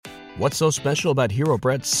What's so special about Hero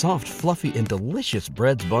Bread's soft, fluffy, and delicious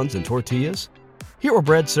breads, buns, and tortillas? Hero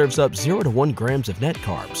Bread serves up 0 to 1 grams of net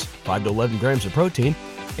carbs, 5 to 11 grams of protein,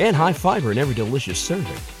 and high fiber in every delicious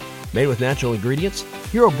serving. Made with natural ingredients,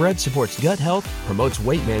 Hero Bread supports gut health, promotes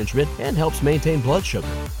weight management, and helps maintain blood sugar.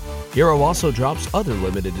 Hero also drops other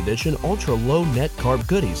limited edition ultra-low net carb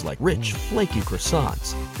goodies like rich, flaky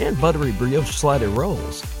croissants and buttery brioche slider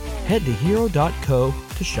rolls. Head to hero.co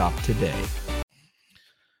to shop today.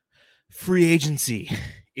 Free agency.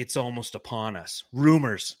 It's almost upon us.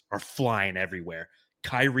 Rumors are flying everywhere.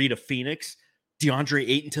 Kyrie to Phoenix, DeAndre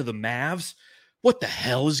Ayton to the Mavs. What the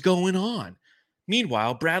hell is going on?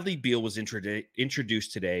 Meanwhile, Bradley Beal was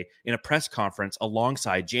introduced today in a press conference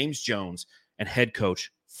alongside James Jones and head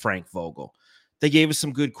coach Frank Vogel. They gave us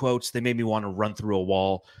some good quotes. They made me want to run through a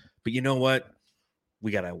wall. But you know what?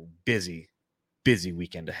 We got a busy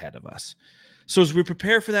weekend ahead of us. So as we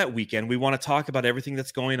prepare for that weekend, we want to talk about everything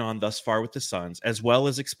that's going on thus far with the Suns, as well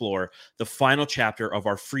as explore the final chapter of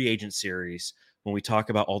our free agent series when we talk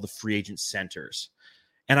about all the free agent centers.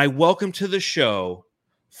 And I welcome to the show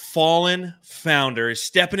Fallen Founder is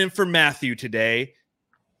stepping in for Matthew today.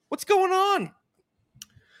 What's going on?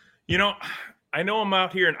 You know, I know I'm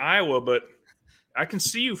out here in Iowa, but I can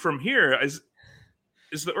see you from here. Is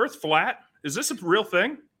the earth flat? Is this a real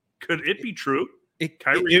thing? Could it be true?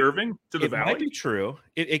 Kyrie Irving to the Valley? It might be true.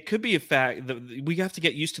 It could be a fact. We have to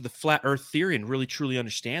get used to the flat earth theory and really truly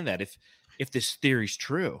understand that if this theory's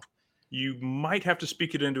true. You might have to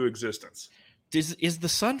speak it into existence. Is the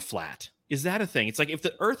sun flat? Is that a thing? It's like if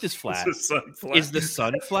the earth is flat, is the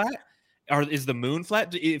sun flat? Or is the moon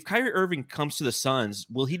flat? If Kyrie Irving comes to the Suns,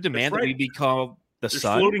 will he demand that we be called the There's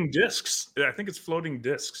sun? Floating discs. I think it's floating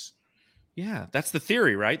discs. Yeah, that's the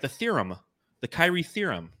theory, right? The theorem. The Kyrie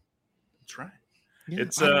theorem. That's right.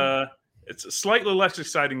 Yeah, it's slightly less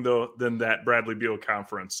exciting though than that Bradley Beal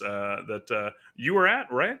conference that you were at,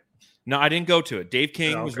 right? No, I didn't go to it. Dave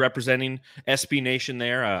King was representing SB Nation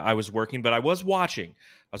there. I was working, but I was watching.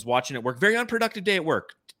 I was watching at work. Very unproductive day at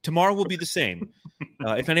work. Tomorrow will be the same.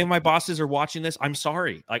 If any of my bosses are watching this, I'm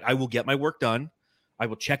sorry. Like, I will get my work done. I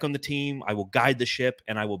will check on the team. I will guide the ship,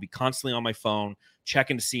 and I will be constantly on my phone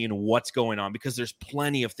checking to see what's going on because there's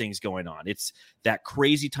plenty of things going on. It's that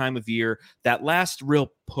crazy time of year, that last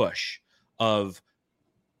real push of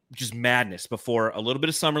just madness before a little bit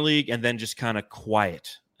of summer league and then just kind of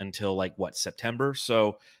quiet until September.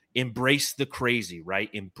 So embrace the crazy, right?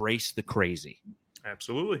 Embrace the crazy.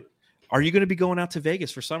 Absolutely. Are you going to be going out to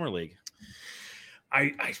Vegas for summer league?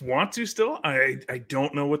 I want to still. I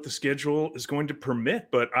don't know what the schedule is going to permit,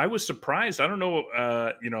 but I was surprised. I don't know,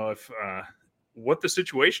 if what the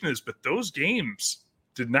situation is, but those games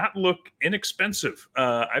did not look inexpensive.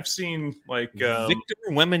 I've seen Victor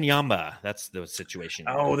Wembanyama. That's the situation.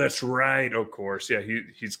 Oh, that's right. Of course, yeah.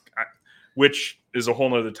 He's which is a whole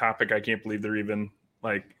nother topic. I can't believe they're even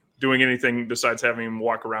doing anything besides having him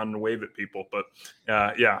walk around and wave at people. But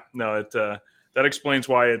that explains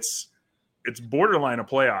why it's borderline a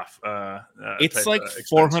playoff. It's like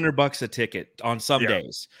 $400 a ticket on some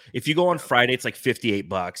days. If you go on Friday, it's like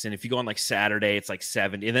 $58, and if you go on Saturday, it's like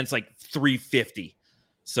 $70, and then it's like $350.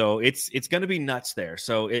 So it's going to be nuts there.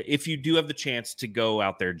 So if you do have the chance to go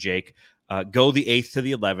out there, Jake, go the 8th to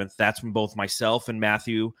the 11th. That's when both myself and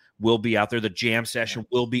Matthew will be out there. The jam session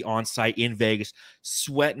will be on site in Vegas,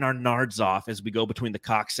 sweating our nards off as we go between the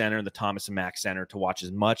Cox Center and the Thomas and Mack Center to watch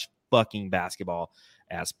as much fucking basketball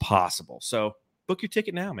as possible. So book your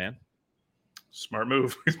ticket now, man. Smart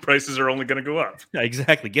move. These prices are only going to go up. Yeah,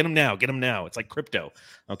 exactly. Get them now. Get them now. It's like crypto.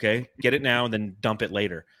 Okay. Get it now and then dump it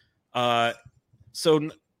later. So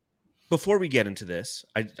before we get into this,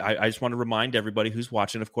 I just want to remind everybody who's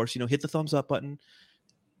watching, of course, hit the thumbs up button,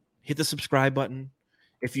 hit the subscribe button.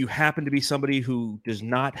 If you happen to be somebody who does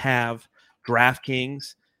not have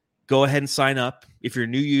DraftKings, go ahead and sign up. If you're a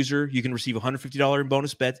new user, you can receive $150 in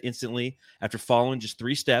bonus bets instantly after following just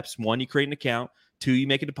 3 steps. 1, you create an account. 2, you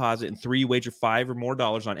make a deposit. And 3, you wager $5 or more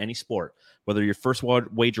on any sport. Whether your first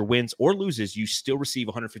wager wins or loses, you still receive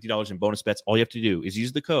 $150 in bonus bets. All you have to do is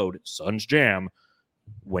use the code SUNSJAM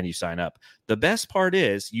when you sign up. The best part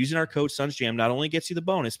is using our code SUNSJAM not only gets you the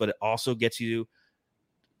bonus, but it also gets you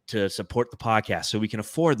to support the podcast so we can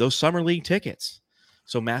afford those summer league tickets.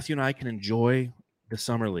 So Matthew and I can enjoy the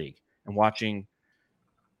summer league and watching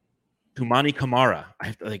Toumani Camara.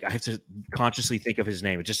 I have to consciously think of his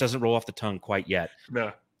name. It just doesn't roll off the tongue quite yet.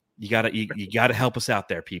 Yeah. You gotta help us out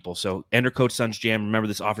there, people. So enter code SunsJam. Remember,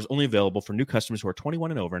 this offer is only available for new customers who are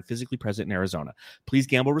 21 and over and physically present in Arizona. Please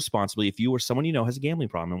gamble responsibly. If you or someone you know has a gambling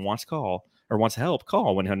problem and wants help,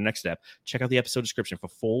 call when on the next step. Check out the episode description for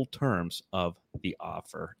full terms of the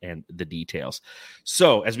offer and the details.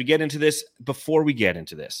 So as we get into this, before we get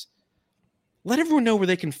into this, let everyone know where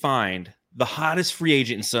they can find the hottest free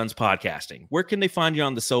agent in Suns podcasting. Where can they find you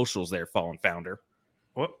on the socials there, Fallen Founder?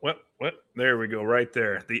 What? There we go, right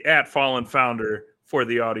there. The @Fallen Founder for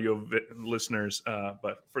the audio listeners,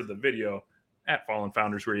 but for the video, @Fallen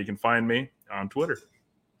Founders, where you can find me on Twitter.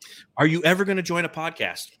 Are you ever going to join a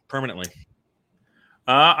podcast permanently?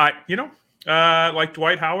 Like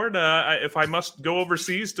Dwight Howard, if I must go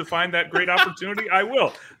overseas to find that great opportunity, I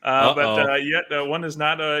will. But one has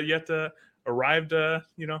not yet arrived,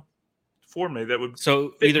 for me that would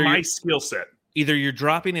fit my skill set. Either you're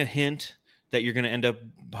dropping a hint that you're going to end up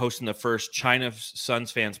hosting the first China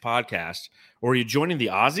Suns fans podcast, or are you joining the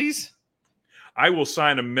Aussies? I will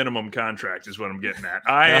sign a minimum contract is what I'm getting at.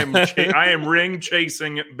 I am ring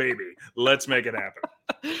chasing, baby. Let's make it happen.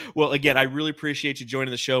 Well, again, I really appreciate you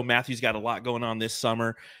joining the show. Matthew's got a lot going on this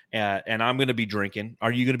summer, and I'm going to be drinking.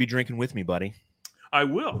 Are you going to be drinking with me, buddy? I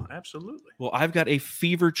will. Absolutely. Well, I've got a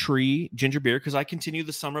Fever Tree ginger beer because I continue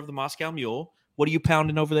the summer of the Moscow Mule. What are you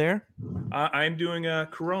pounding over there? I'm doing a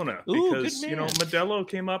Corona because, Modelo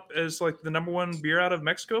came up as like the #1 beer out of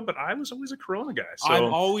Mexico, but I was always a Corona guy. So,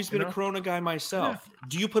 I've always been a Corona guy myself. Yeah.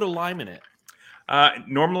 Do you put a lime in it?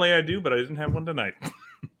 Normally I do, but I didn't have one tonight.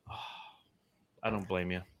 I don't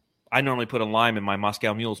blame you. I normally put a lime in my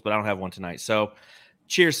Moscow Mules, but I don't have one tonight. So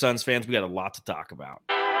cheers, Suns fans. We got a lot to talk about.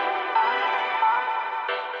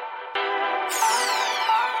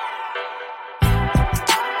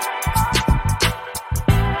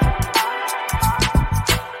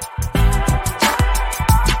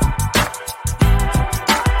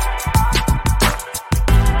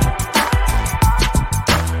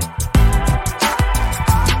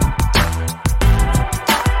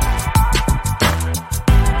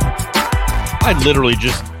 I literally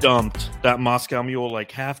just dumped that Moscow Mule like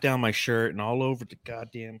half down my shirt and all over the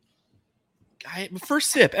goddamn first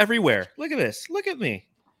sip everywhere. Look at this. Look at me.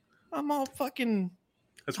 I'm all fucking.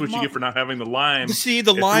 That's what you get for not having the lime. See,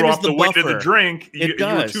 the lime is the weight buffer. Of the drink. You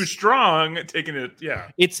were too strong taking it. Yeah.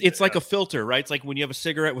 It's like a filter, right? It's like when you have a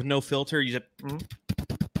cigarette with no filter, you just,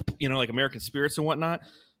 like American Spirits and whatnot.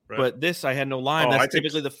 Right. But this, I had no lime. That's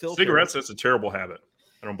typically the filter. Cigarettes, that's a terrible habit.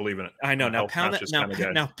 I don't believe in it. I know. Now pound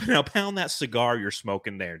that. Now pound that cigar you're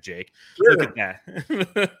smoking there, Jake. Sure. Look at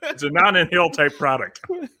that. It's a non-inhale type product.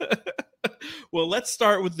 Well, let's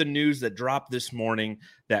start with the news that dropped this morning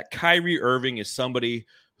that Kyrie Irving is somebody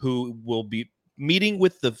who will be meeting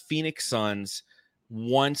with the Phoenix Suns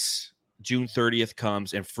once June 30th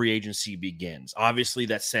comes and free agency begins. Obviously,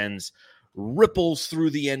 that sends ripples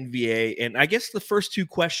through the NBA. And I guess the first two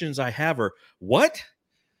questions I have are, what?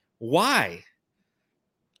 Why?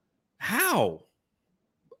 How?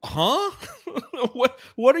 Huh?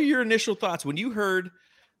 What are your initial thoughts when you heard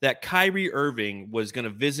that Kyrie Irving was going to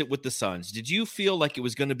visit with the Suns? Did you feel like it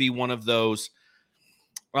was going to be one of those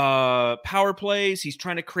power plays? He's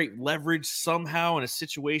trying to create leverage somehow in a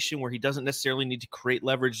situation where he doesn't necessarily need to create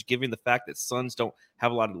leverage, given the fact that Suns don't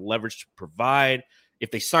have a lot of leverage to provide. If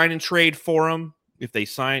they sign and trade for him, if they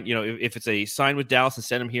sign, if it's a sign with Dallas and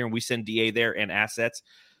send him here and we send DA there and assets,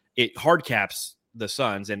 it hard caps the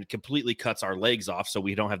Suns and completely cuts our legs off, so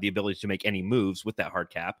we don't have the ability to make any moves with that hard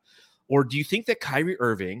cap? Or do you think that Kyrie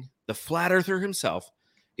Irving, the flat earther himself,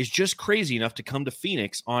 is just crazy enough to come to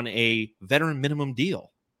Phoenix on a veteran minimum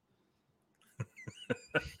deal?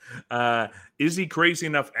 Is he crazy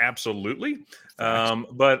enough? Absolutely.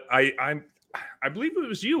 But I believe it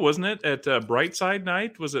was you, wasn't it, at Brightside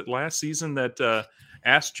Night? Was it last season that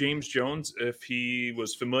asked James Jones if he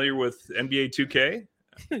was familiar with NBA 2K?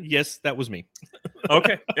 Yes, that was me.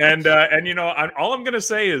 Okay. And all I'm going to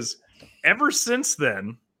say is ever since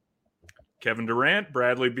then, Kevin Durant,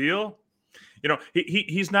 Bradley Beal,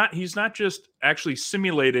 he's not just actually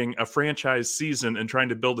simulating a franchise season and trying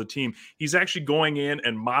to build a team. He's actually going in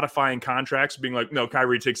and modifying contracts, being like, no,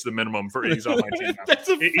 Kyrie takes the minimum he's on my team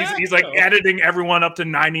now. He's like editing everyone up to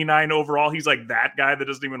 99 overall. He's like that guy that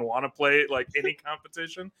doesn't even want to play like any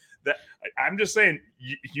competition. That I'm just saying,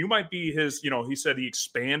 you might be his. He said he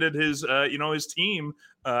expanded his his team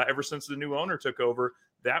ever since the new owner took over.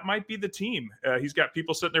 That might be the team. He's got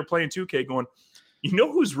people sitting there playing 2K going, you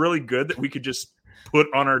know who's really good that we could just put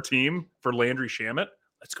on our team for Landry Shamet?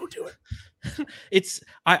 Let's go do it.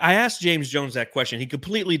 I asked James Jones that question. He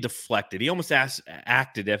completely deflected. He almost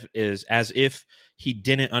acted as if he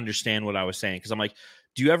didn't understand what I was saying. Because I'm like,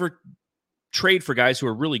 do you ever trade for guys who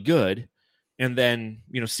are really good and then,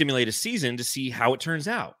 simulate a season to see how it turns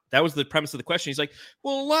out. That was the premise of the question. He's like,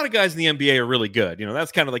 well, a lot of guys in the NBA are really good.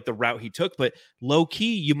 That's kind of like the route he took, but low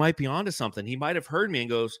key, you might be onto something. He might have heard me and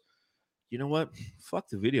goes, you know what? Fuck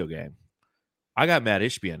the video game. I got Matt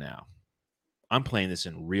Ishbia now. I'm playing this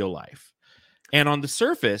in real life. And on the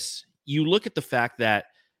surface, you look at the fact that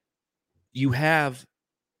you have,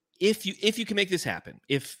 if you can make this happen,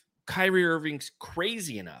 if Kyrie Irving's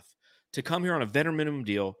crazy enough to come here on a veteran minimum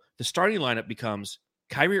deal, the starting lineup becomes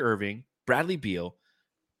Kyrie Irving, Bradley Beal,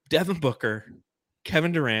 Devin Booker,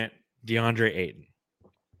 Kevin Durant, DeAndre Ayton.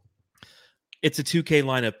 It's a 2K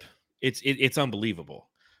lineup. It's unbelievable.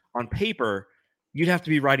 On paper, you'd have to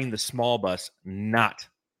be riding the small bus not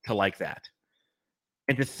to like that.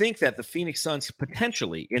 And to think that the Phoenix Suns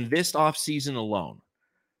potentially, in this offseason alone,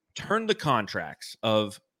 turn the contracts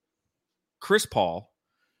of Chris Paul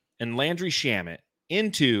and Landry Shamet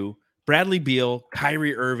into Bradley Beal,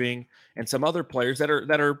 Kyrie Irving, and some other players that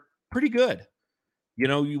are pretty good.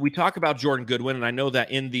 We talk about Jordan Goodwin, and I know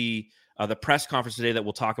that in the press conference today that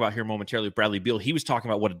we'll talk about here momentarily with Bradley Beal, he was talking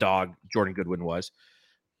about what a dog Jordan Goodwin was.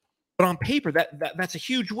 But on paper, that's a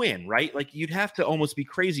huge win, right? Like, you'd have to almost be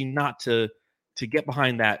crazy not to get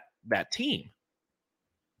behind that team.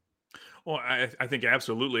 Well, I think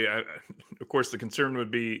absolutely. Of course, the concern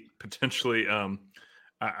would be potentially.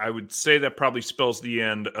 I would say that probably spells the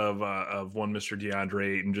end of one Mr.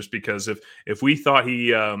 DeAndre Ayton, just because if we thought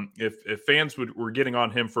if fans were getting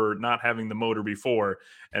on him for not having the motor before,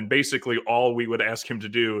 and basically all we would ask him to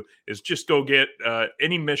do is just go get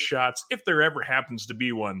any missed shots, if there ever happens to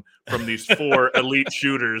be one, from these four elite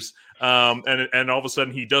shooters, and all of a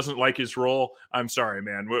sudden he doesn't like his role. I'm sorry,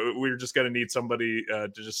 man. We're just going to need somebody to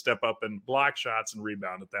just step up and block shots and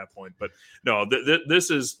rebound at that point. But no,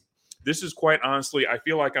 this is quite honestly, I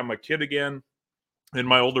feel like I'm a kid again, and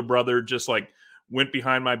my older brother just like went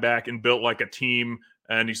behind my back and built like a team.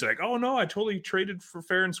 And he's like, oh no, I totally traded for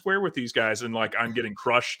fair and square with these guys. And like, I'm getting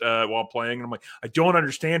crushed while playing. And I'm like, I don't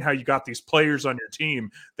understand how you got these players on your team.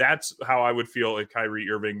 That's how I would feel if Kyrie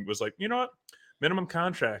Irving was like, you know what? Minimum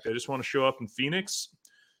contract. I just want to show up in Phoenix.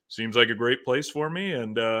 Seems like a great place for me.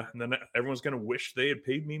 And then everyone's going to wish they had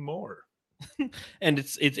paid me more. And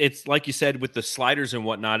it's like you said with the sliders and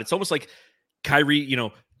whatnot. It's almost like Kyrie,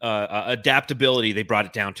 adaptability, they brought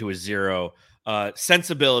it down to a 0.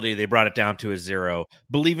 Sensibility, they brought it down to a 0.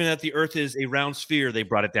 Believing that the earth is a round sphere, they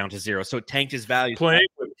brought it down to 0. So it tanked his value. Playing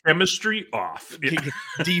with chemistry off.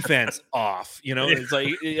 Defense off. It's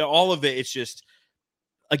like all of it. It's just,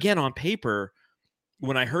 again, on paper,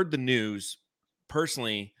 when I heard the news,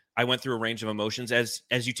 personally, I went through a range of emotions as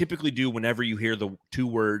you typically do whenever you hear the two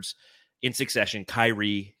words in succession,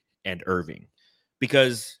 Kyrie and Irving,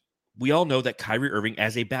 because we all know that Kyrie Irving,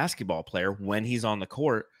 as a basketball player, when he's on the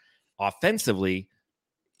court offensively,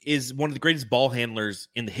 is one of the greatest ball handlers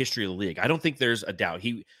in the history of the league. I don't think there's a doubt.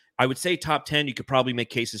 I would say top 10. You could probably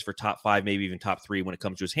make cases for top 5, maybe even top 3 when it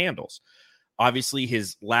comes to his handles. Obviously,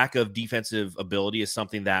 his lack of defensive ability is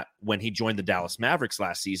something that when he joined the Dallas Mavericks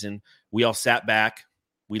last season, we all sat back,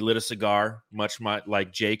 we lit a cigar, much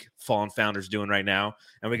like Jake, Fallen Founders, doing right now,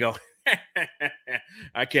 and we go,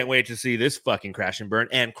 I can't wait to see this fucking crash and burn.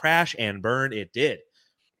 And crash and burn it did.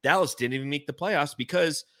 Dallas didn't even make the playoffs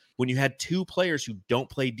because when you had two players who don't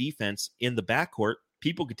play defense in the backcourt,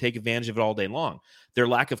 people could take advantage of it all day long. Their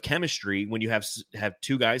lack of chemistry, when you have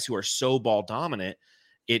two guys who are so ball dominant,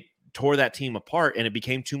 it tore that team apart, and it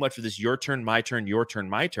became too much of this your turn, my turn, your turn,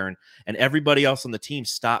 my turn, and everybody else on the team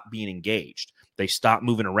stopped being engaged. They stopped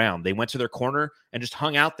moving around. They went to their corner and just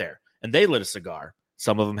hung out there, and they lit a cigar.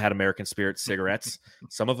 Some of them had American Spirit cigarettes.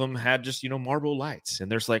 Some of them had just, Marlboro Lights.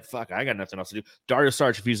 And there's like, fuck, I got nothing else to do. Dario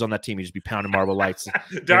Saric, if he was on that team, he'd just be pounding Marlboro Lights.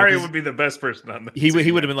 Dario would be the best person on that team. He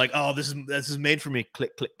team. would have been like, oh, this is made for me.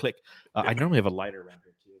 Click, click, click. I normally have a lighter around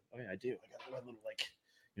here too. Oh yeah, I do. I got one little like,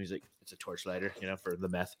 he's like, it's a torch lighter, for the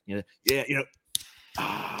meth. And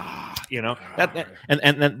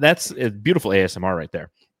that's a beautiful ASMR right there.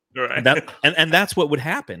 Right. And that's what would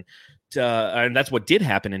happen. And that's what did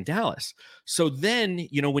happen in Dallas. So then,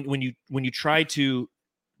 when you try to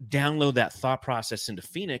download that thought process into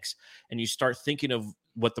Phoenix and you start thinking of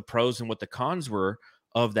what the pros and what the cons were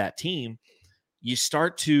of that team, you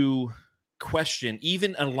start to question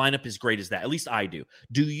even a lineup as great as that. At least I do.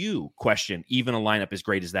 Do you question even a lineup as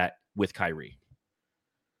great as that with Kyrie?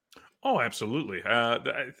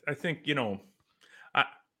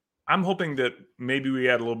 I'm hoping that maybe we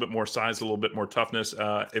add a little bit more size, a little bit more toughness.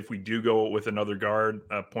 If we do go with another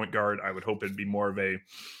point guard, I would hope it'd be more of a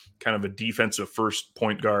kind of a defensive first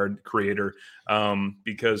point guard creator,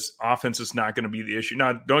 because offense is not going to be the issue.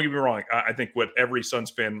 Now, don't get me wrong. I think what every Suns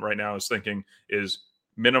fan right now is thinking is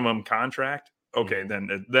minimum contract. Okay,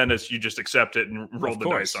 then it's you just accept it and roll the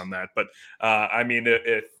dice on that. But I mean,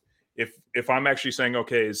 if I'm actually saying,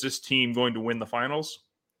 okay, is this team going to win the finals?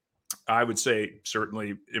 I would say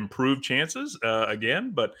certainly improved chances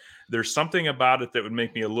again, but there's something about it that would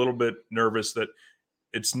make me a little bit nervous that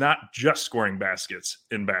it's not just scoring baskets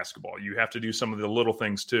in basketball. You have to do some of the little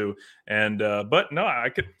things too. And but no, I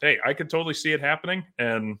could totally see it happening.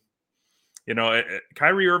 And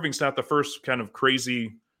Kyrie Irving's not the first kind of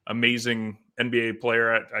crazy, amazing NBA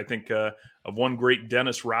player. I think of one great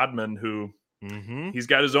Dennis Rodman who he's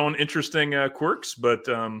got his own interesting quirks, but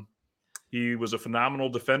he was a phenomenal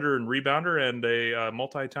defender and rebounder and a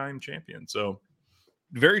multi-time champion. So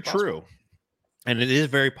very true. And it is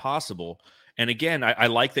very possible. And again, I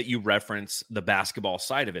like that you reference the basketball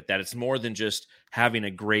side of it, that it's more than just having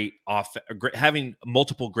having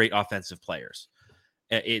multiple great offensive players.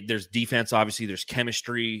 There's defense, obviously, there's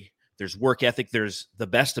chemistry, there's work ethic, there's the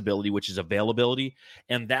best ability, which is availability.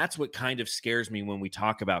 And that's what kind of scares me when we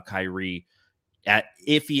talk about Kyrie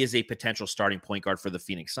if he is a potential starting point guard for the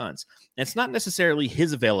Phoenix Suns. And it's not necessarily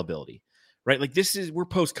his availability, right? Like we're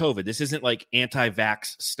post-COVID. This isn't like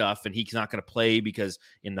anti-vax stuff and he's not going to play because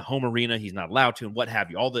in the home arena, he's not allowed to and what have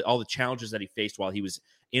you. All the challenges that he faced while he was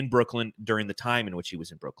in Brooklyn during the time in which he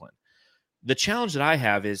was in Brooklyn. The challenge that I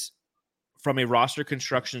have is from a roster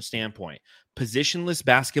construction standpoint, positionless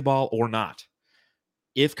basketball or not.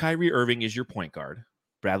 If Kyrie Irving is your point guard,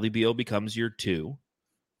 Bradley Beal becomes your 2,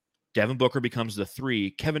 Devin Booker becomes the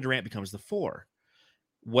 3, Kevin Durant becomes the 4.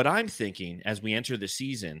 What I'm thinking as we enter the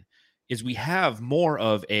season is we have more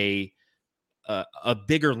of a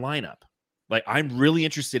bigger lineup. Like I'm really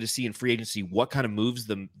interested to see in free agency what kind of moves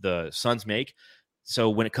the Suns make. So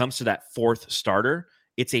when it comes to that 4th starter,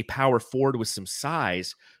 it's a power forward with some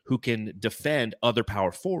size who can defend other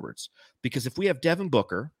power forwards. Because if we have Devin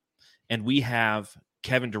Booker and we have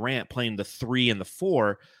Kevin Durant playing the 3 and the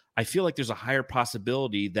 4, I feel like there's a higher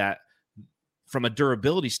possibility that from a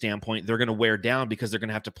durability standpoint, they're going to wear down because they're going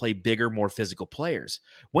to have to play bigger, more physical players.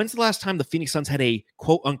 When's the last time the Phoenix Suns had a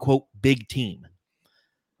quote-unquote big team?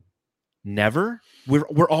 Never.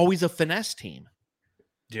 We're always a finesse team.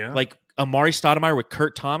 Yeah. Like Amari Stoudemire with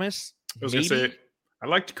Kurt Thomas. I was going to say, I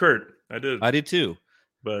liked Kurt. I did too.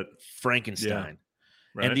 But Frankenstein.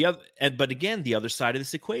 Yeah, right. But again, the other side of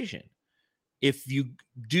this equation, if you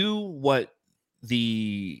do what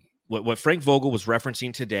Frank Vogel was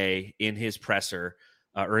referencing today in his presser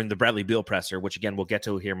or in the Bradley Beal presser, which again, we'll get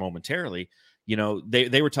to here momentarily,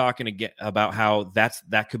 they were talking again about how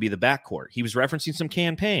that could be the backcourt. He was referencing some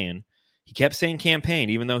campaign. He kept saying campaign,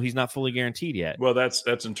 even though he's not fully guaranteed yet. Well, that's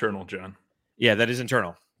internal, John. Yeah, that is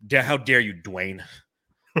internal. How dare you, Dwayne?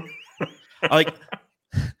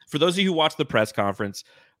 For those of you who watched the press conference,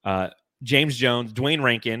 James Jones, Dwayne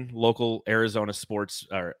Rankin, local Arizona sports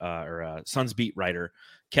or Suns beat writer,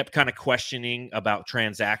 kept kind of questioning about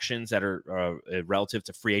transactions that are relative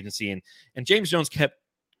to free agency. And James Jones kept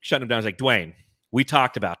shutting him down. He's like, Dwayne, we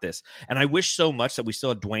talked about this. And I wish so much that we still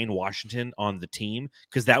had Dwayne Washington on the team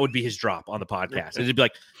because that would be his drop on the podcast. It'd be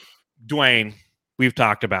like, Dwayne, we've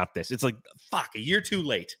talked about this. It's like, fuck, a year too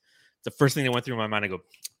late. It's the first thing that went through my mind. I go,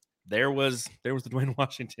 there was the Dwayne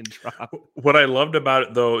Washington drop. What I loved about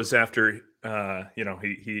it, though, is after,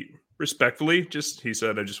 he respectfully he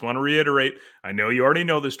said, I just want to reiterate, I know you already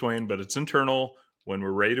know this, Dwayne, but it's internal. When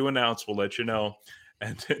we're ready to announce, we'll let you know.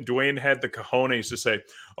 And Dwayne had the cojones to say,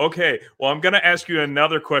 okay, well, I'm going to ask you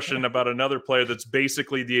another question about another player that's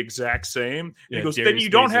basically the exact same. And he goes, Darius then you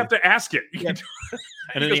don't have to ask it. Yeah.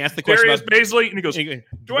 And then he asked the question Darius about Baisley, and he goes,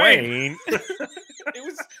 Dwayne.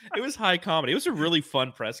 It was high comedy. It was a really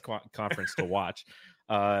fun press conference to watch.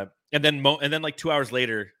 And then like 2 hours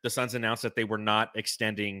later, the Suns announced that they were not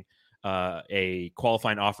extending a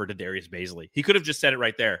qualifying offer to Darius Baisley. He could have just said it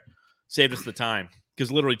right there, saved us the time. Because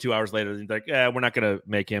literally 2 hours later, they're like, we're not going to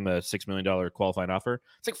make him a $6 million qualifying offer.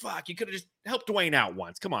 It's like, fuck, you could have just helped Dwayne out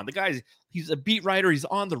once. Come on. He's a beat writer. He's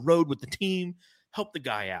on the road with the team. Help the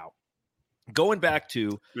guy out. Going back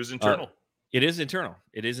to... It was internal. It is internal.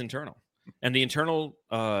 And the internal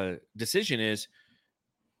decision is,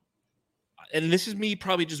 and this is me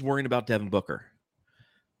probably just worrying about Devin Booker.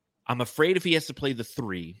 I'm afraid if he has to play the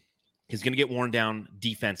 3, he's going to get worn down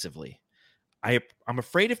defensively. I'm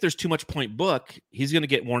afraid if there's too much point book, he's going to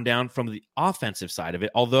get worn down from the offensive side of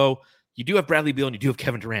it. Although you do have Bradley Beal and you do have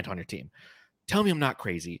Kevin Durant on your team. Tell me I'm not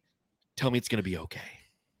crazy. Tell me it's going to be okay.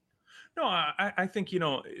 No, I think,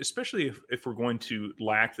 especially if we're going to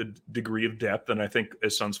lack the degree of depth, and I think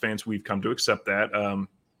as Suns fans, we've come to accept that.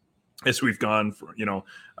 As we've gone,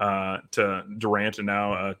 to Durant and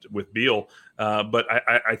now with Beal. But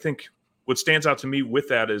I think what stands out to me with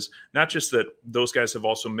that is not just that those guys have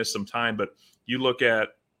also missed some time, but you look at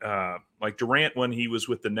like Durant when he was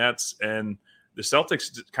with the Nets, and the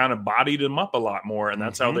Celtics kind of bodied him up a lot more, and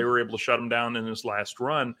that's how they were able to shut him down in his last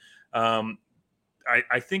run.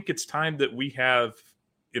 I think it's time that we have,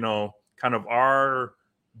 kind of our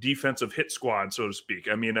defensive hit squad, so to speak.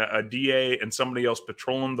 I mean, a DA and somebody else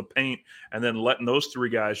patrolling the paint and then letting those three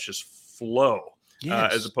guys just flow.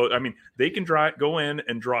 Yes. As opposed, I mean, they can go in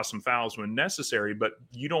and draw some fouls when necessary, but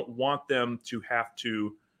you don't want them to have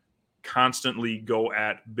to constantly go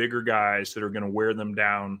at bigger guys that are going to wear them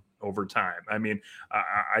down over time. I mean,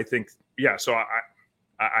 I think, so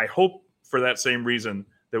I hope for that same reason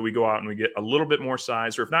that we go out and we get a little bit more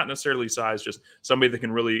size, or if not necessarily size, just somebody that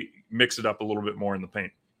can really mix it up a little bit more in the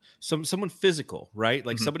paint. Someone physical, right?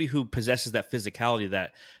 Like somebody who possesses that physicality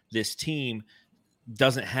that this team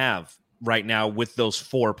doesn't have right now with those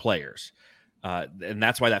four players. And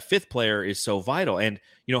that's why that fifth player is so vital. And,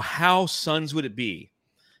 how Suns would it be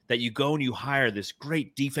that you go and you hire this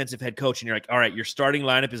great defensive head coach and you're like, all right, your starting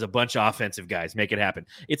lineup is a bunch of offensive guys. Make it happen.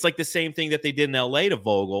 It's like the same thing that they did in LA to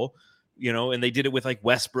Vogel, and they did it with like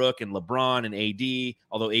Westbrook and LeBron and AD,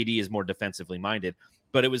 although AD is more defensively minded.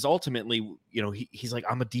 But it was ultimately, he's like,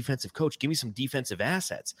 I'm a defensive coach. Give me some defensive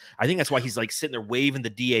assets. I think that's why he's like sitting there waving the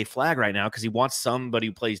DA flag right now, because he wants somebody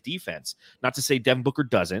who plays defense. Not to say Devin Booker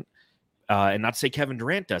doesn't, and not to say Kevin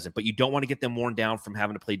Durant doesn't, but you don't want to get them worn down from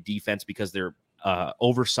having to play defense because they're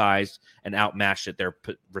oversized and outmatched at their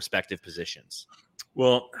respective positions.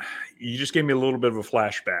 Well, you just gave me a little bit of a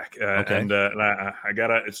flashback, okay. and I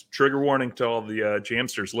gotta. It's trigger warning to all the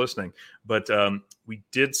Jamsters listening, but we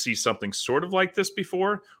did see something sort of like this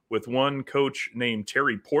before with one coach named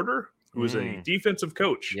Terry Porter, who was a defensive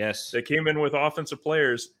coach. Yes, that came in with offensive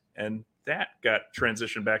players, and that got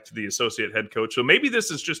transitioned back to the associate head coach. So maybe this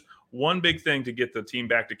is just one big thing to get the team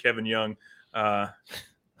back to Kevin Young.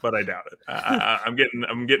 But I doubt it. I'm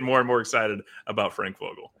getting more and more excited about Frank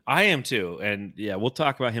Vogel. I am too, and yeah, we'll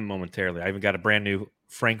talk about him momentarily. I even got a brand new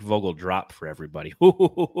Frank Vogel drop for everybody.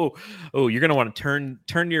 Oh, you're gonna want to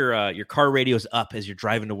turn your car radios up as you're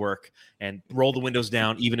driving to work, and roll the windows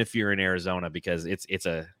down, even if you're in Arizona, because it's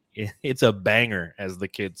a banger, as the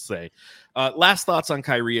kids say. Last thoughts on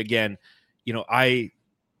Kyrie again.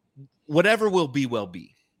 Whatever will be, will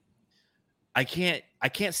be. I can't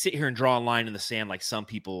sit here and draw a line in the sand like some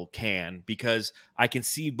people can, because I can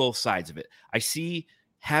see both sides of it. I see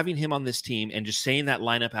having him on this team and just saying that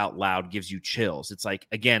lineup out loud gives you chills. It's like,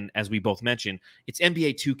 again, as we both mentioned, it's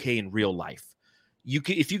NBA 2K in real life.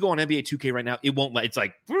 If you go on NBA 2K right now, it won't let. It's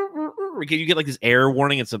like you get like this error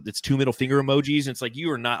warning. It's two middle finger emojis, and it's like,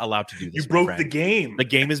 you are not allowed to do this. You broke the game. The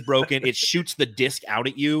game is broken. It shoots the disc out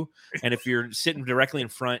at you, and if you're sitting directly in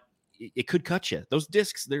front, it could cut you. Those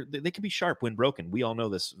discs, they can be sharp when broken. We all know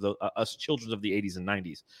this, us children of the 80s and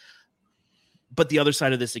 90s. But the other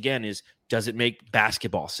side of this, again, is, does it make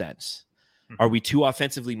basketball sense? Are we too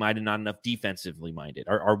offensively minded, not enough defensively minded?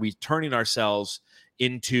 Are we turning ourselves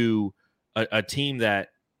into a team that,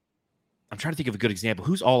 I'm trying to think of a good example.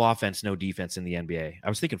 Who's all offense, no defense in the NBA? I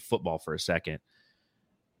was thinking football for a second.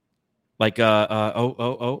 Like, I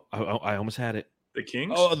almost had it. The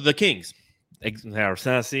Kings? Oh, the Kings.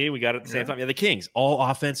 See, we got it at the same time. Yeah, the Kings, all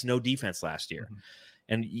offense, no defense last year.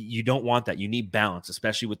 And you don't want that. You need balance,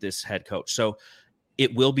 especially with this head coach. So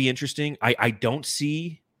it will be interesting. I don't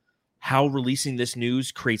see how releasing this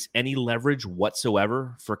news creates any leverage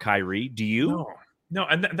whatsoever for Kyrie. Do you? No.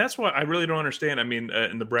 And that's what I really don't understand. I mean,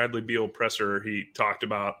 in the Bradley Beal presser, he talked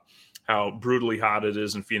about how brutally hot it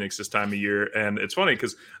is in Phoenix this time of year. And it's funny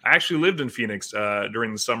because I actually lived in Phoenix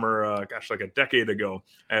during the summer, like a decade ago.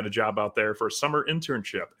 I had a job out there for a summer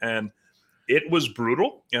internship, and it was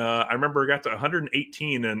brutal. I remember I got to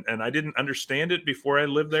 118, and I didn't understand it before I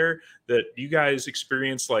lived there, that you guys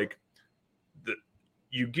experience like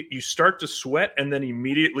you start to sweat and then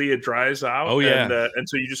immediately it dries out. Oh yeah. And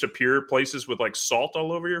so you just appear places with like salt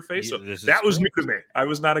all over your face. Yeah, so that was new to me. I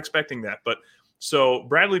was not expecting that, but so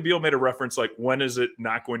Bradley Beal made a reference like, when is it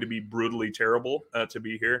not going to be brutally terrible to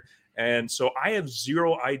be here? And so I have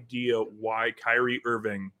zero idea why Kyrie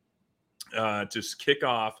Irving to kick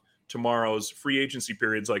off tomorrow's free agency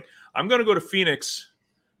periods, like, I'm going to go to Phoenix.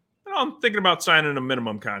 I'm thinking about signing a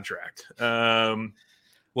minimum contract.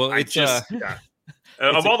 Well, it's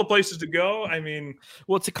of all the places to go, I mean,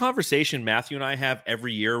 well, it's a conversation Matthew and I have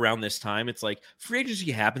every year around this time. It's like free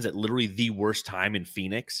agency happens at literally the worst time in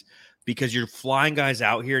Phoenix. because you're flying guys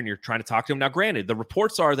out here and you're trying to talk to them. Now, granted, the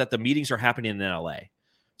reports are that the meetings are happening in LA.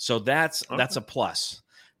 So that's a plus.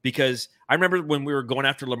 Because I remember when we were going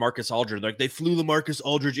after LaMarcus Aldridge, like they flew LaMarcus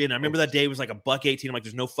Aldridge in. I remember that day was like $1.18. I'm like,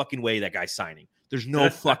 there's no fucking way that guy's signing. There's no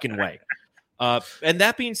fucking way. And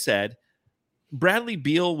that being said, Bradley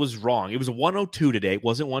Beal was wrong. It was 102 today. It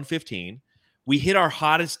wasn't 115. We hit our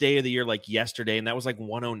hottest day of the year like yesterday, and that was like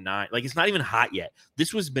 109. Like it's not even hot yet.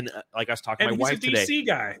 This was been like I was talking to my wife today. He's a DC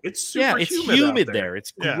guy. It's super it's humid there.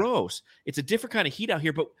 It's gross. It's a different kind of heat out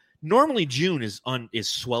here. But normally June is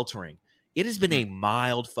sweltering. It has been a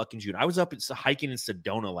mild fucking June. I was up hiking in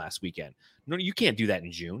Sedona last weekend. No, you can't do that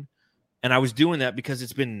in June. And I was doing that because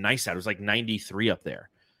it's been nice out. It was like 93 up there.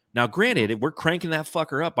 Now, granted, we're cranking that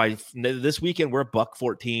fucker up by this weekend. We're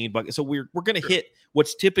 $114. So we're going to hit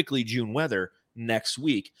what's typically June weather next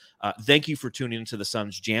week. Thank you for tuning into the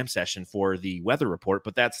Suns Jam session for the weather report,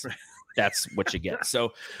 but that's what you get.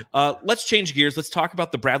 So let's change gears. Let's talk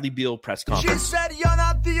about the Bradley Beal press conference. She said you're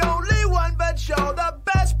not the only one, but you're the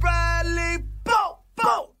best, Bradley. Bo,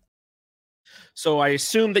 bo. So I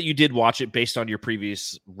assume that you did watch it based on your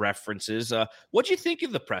previous references. What'd you think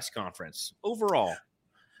of the press conference overall?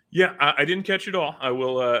 Yeah, I didn't catch it all. I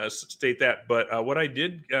will state that. But what I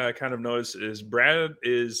did kind of notice is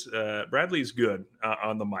Bradley's good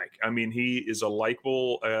on the mic. I mean, he is a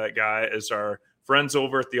likable guy, as our friends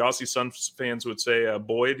over at the Aussie Suns fans would say.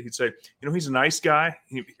 Boyd, he'd say, he's a nice guy.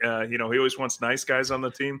 He always wants nice guys on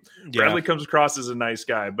the team. Yeah. Bradley comes across as a nice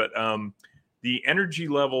guy, but the energy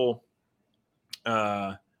level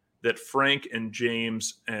that Frank and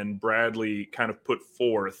James and Bradley kind of put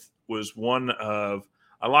forth was one of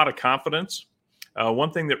a lot of confidence.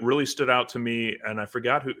 One thing that really stood out to me, and I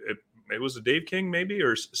forgot who it was, a Dave King maybe,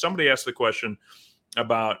 or somebody asked the question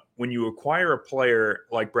about when you acquire a player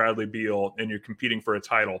like Bradley Beal and you're competing for a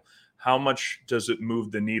title, how much does it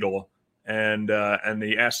move the needle? And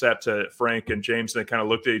they asked that to Frank and James, and they kind of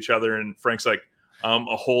looked at each other, and Frank's like,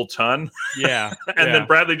 a whole ton. Yeah. Then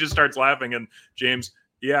Bradley just starts laughing, and James,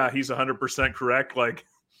 yeah, he's 100% correct. Like,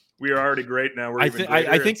 we are already great now. I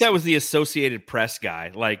think that was the Associated Press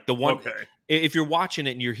guy. Like the one, if you're watching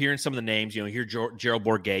it and you're hearing some of the names, you hear Gerald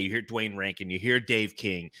Bourguet, you hear Dwayne Rankin, you hear Dave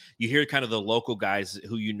King, you hear kind of the local guys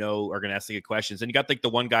who are going to ask the good questions. And you got like the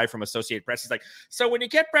one guy from Associated Press. He's like, so when you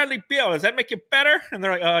get Bradley Beal, does that make you better? And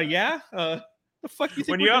they're like, yeah. The fuck do you think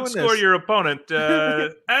when you outscore your opponent, how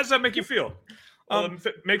does that make you feel? Well,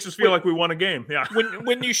 it makes us feel like we won a game. Yeah.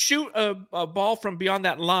 When you shoot a ball from beyond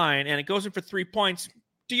that line and it goes in for 3 points,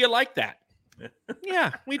 do you like that?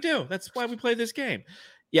 Yeah, we do. That's why we play this game.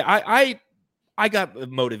 Yeah, I got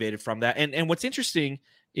motivated from that. And what's interesting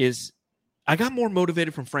is I got more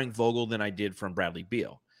motivated from Frank Vogel than I did from Bradley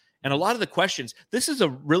Beal. And a lot of the questions, this is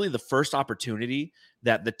really the first opportunity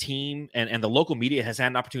that the team and the local media has had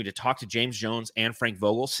an opportunity to talk to James Jones and Frank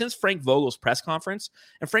Vogel since Frank Vogel's press conference.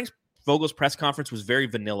 And Frank Vogel's press conference was very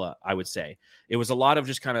vanilla, I would say. It was a lot of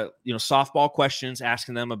just kind of, softball questions,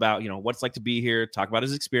 asking them about, what it's like to be here, talk about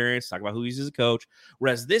his experience, talk about who he is as a coach.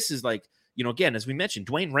 Whereas this is like, again, as we mentioned,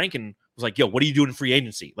 Dwayne Rankin was like, yo, what are you doing in free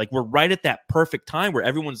agency? Like, we're right at that perfect time where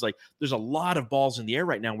everyone's like, there's a lot of balls in the air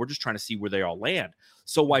right now. We're just trying to see where they all land.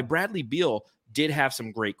 So while Bradley Beal did have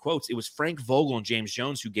some great quotes, it was Frank Vogel and James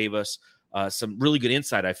Jones who gave us some really good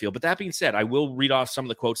insight, I feel. But that being said, I will read off some of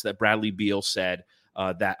the quotes that Bradley Beal said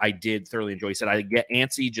that I did thoroughly enjoy. He said, I get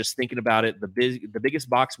antsy just thinking about it. The biggest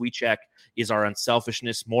box we check is our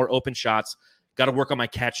unselfishness, more open shots. Got to work on my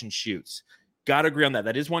catch and shoots. Got to agree on that.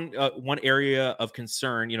 That is one area of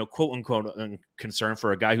concern, quote unquote concern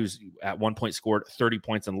for a guy who's at one point scored 30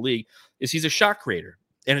 points in the league, is he's a shot creator.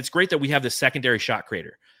 And it's great that we have this secondary shot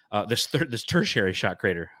creator, this tertiary shot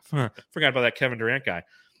creator. Forgot about that Kevin Durant guy.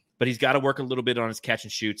 But he's got to work a little bit on his catch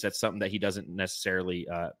and shoots. That's something that he doesn't necessarily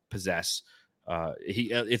possess.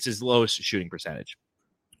 It's his lowest shooting percentage.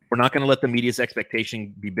 We're not going to let the media's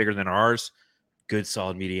expectation be bigger than ours. Good,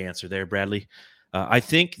 solid media answer there, Bradley. I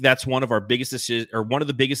think that's one of the biggest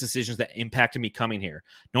decisions that impacted me coming here,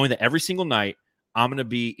 knowing that every single night I'm going to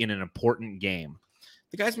be in an important game.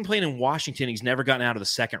 The guy's been playing in Washington. He's never gotten out of the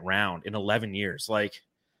second round in 11 years. Like,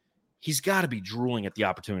 he's got to be drooling at the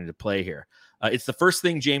opportunity to play here. It's the first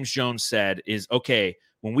thing James Jones said is, okay,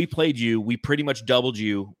 when we played you, we pretty much doubled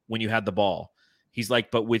you when you had the ball. He's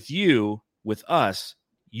like, but with us,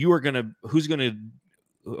 who are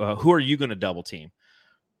you going to double team?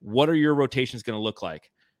 What are your rotations going to look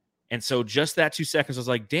like? And so just that 2 seconds, I was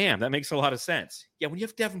like, damn, that makes a lot of sense. Yeah, when you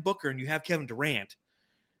have Devin Booker and you have Kevin Durant,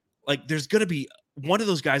 like, there's going to be one of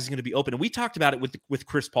those guys is going to be open. And we talked about it with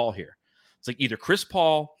Chris Paul here. It's like either Chris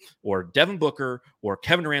Paul or Devin Booker or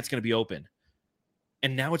Kevin Durant's going to be open.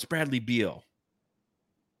 And now it's Bradley Beal.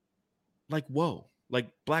 like, whoa. Like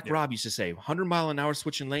Black Rob used to say, 100-mile-an-hour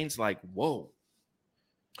switching lanes, like, whoa.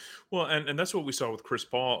 Well, and that's what we saw with Chris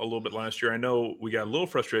Paul a little bit last year. I know we got a little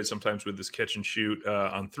frustrated sometimes with this catch and shoot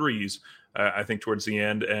on threes, I think towards the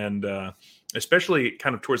end, and especially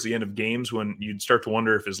kind of towards the end of games when you'd start to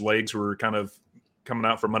wonder if his legs were kind of coming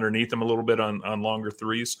out from underneath him a little bit on longer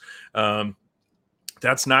threes.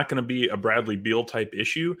 That's not going to be a Bradley Beal type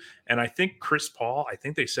issue. And I think Chris Paul, I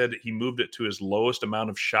think they said that he moved it to his lowest amount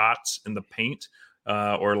of shots in the paint,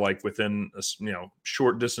 or like within a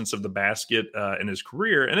short distance of the basket in his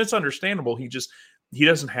career. And it's understandable. He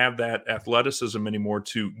doesn't have that athleticism anymore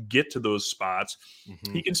to get to those spots.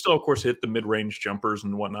 Mm-hmm. He can still, of course, hit the mid-range jumpers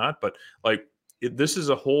and whatnot, but like this is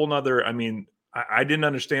a whole nother, I mean, I didn't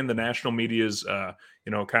understand the national media's,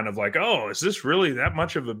 kind of like, oh, is this really that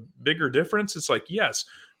much of a bigger difference? It's like, yes.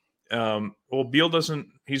 Well, Beal doesn't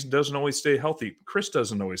always stay healthy. Chris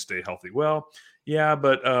doesn't always stay healthy. Well, yeah,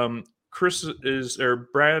 but Brad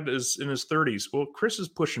is in his 30s. Well, Chris is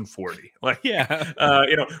pushing 40. Like, yeah,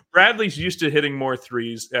 Bradley's used to hitting more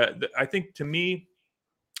threes. I think to me,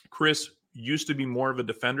 Chris used to be more of a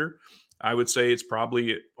defender. I would say it's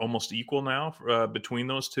probably almost equal now between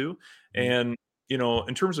those two. And,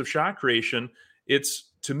 in terms of shot creation,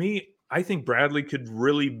 to me, I think Bradley could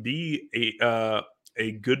really be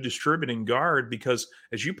a good distributing guard because,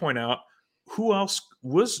 as you point out, who else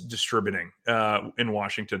was distributing in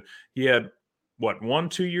Washington? He had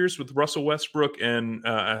 1-2 years with Russell Westbrook and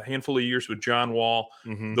a handful of years with John Wall.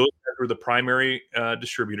 Mm-hmm. Those were the primary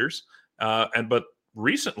distributors. But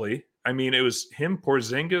recently, I mean, it was him,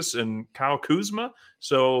 Porzingis, and Kyle Kuzma.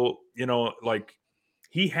 So,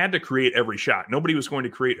 he had to create every shot. Nobody was going to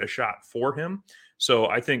create a shot for him. So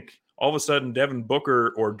I think all of a sudden Devin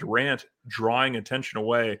Booker or Durant drawing attention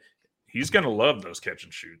away, he's going to love those catch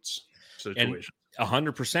and shoots situations.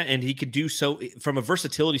 100%. And he could do so from a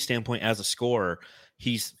versatility standpoint as a scorer.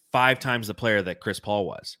 He's 5 times the player that Chris Paul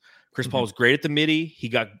was. Chris Paul was great at the midi.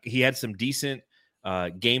 He had some decent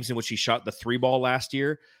games in which he shot the 3 ball last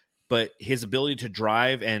year, but his ability to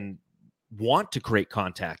drive and want to create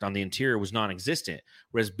contact on the interior was non-existent.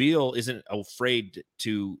 Whereas Beal isn't afraid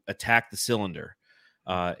to attack the cylinder.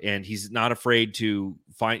 And he's not afraid to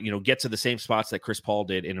get to the same spots that Chris Paul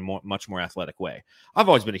did in a much more athletic way. I've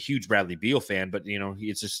always been a huge Bradley Beal fan, but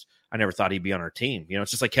it's just, I never thought he'd be on our team.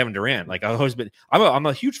 It's just like Kevin Durant. Like I've always been, I'm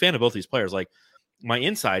a huge fan of both these players. Like my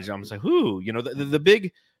insides, I'm just like, the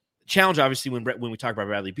big challenge, obviously, when we talk about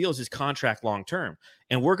Bradley Beal is his contract long-term,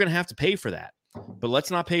 and we're going to have to pay for that. But let's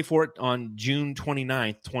not pay for it on June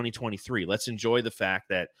 29th, 2023. Let's enjoy the fact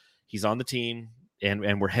that he's on the team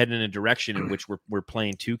and we're heading in a direction in which we're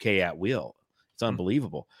playing 2K at will. It's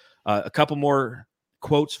unbelievable. A couple more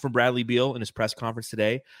quotes from Bradley Beal in his press conference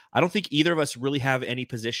today. I don't think either of us really have any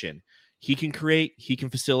position. He can create, he can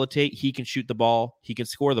facilitate, he can shoot the ball, he can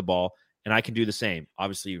score the ball, and I can do the same,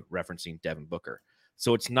 obviously referencing Devin Booker.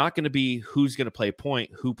 So it's not going to be who's going to play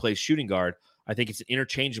point, who plays shooting guard. I think it's an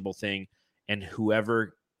interchangeable thing, and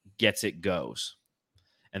whoever gets it goes.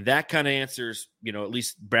 And that kind of answers, at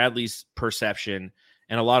least Bradley's perception,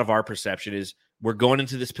 and a lot of our perception is we're going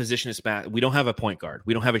into this position. We don't have a point guard.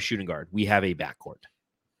 We don't have a shooting guard. We have a backcourt.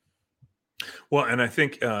 Well, and I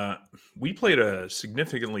think we played a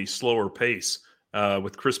significantly slower pace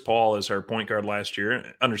with Chris Paul as our point guard last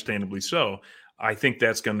year, understandably so. I think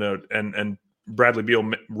that's going to, and Bradley Beal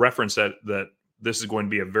referenced that this is going to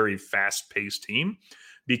be a very fast-paced team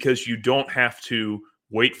because you don't have to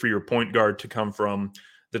wait for your point guard to come from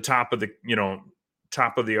the top of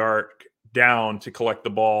the arc down to collect the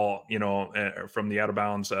ball, from the out of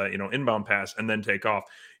bounds, inbound pass and then take off.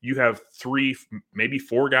 You have 3, maybe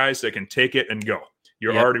 4 guys that can take it and go.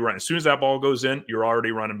 You're already running. As soon as that ball goes in, you're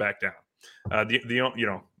already running back down.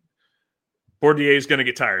 Bordier is going to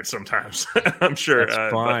get tired sometimes. I'm sure.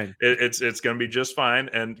 That's fine. It's going to be just fine.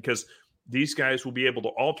 And because these guys will be able to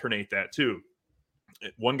alternate that too.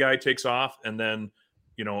 One guy takes off and then,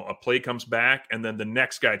 a play comes back and then the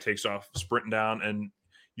next guy takes off sprinting down, and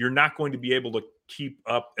you're not going to be able to keep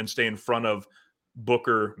up and stay in front of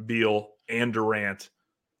Booker, Beal, and Durant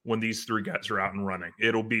when these 3 guys are out and running.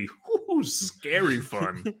 It'll be scary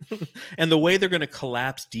fun. And the way they're going to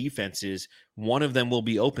collapse defenses, one of them will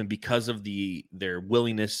be open because of their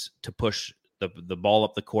willingness to push the ball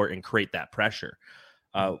up the court and create that pressure,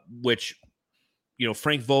 which,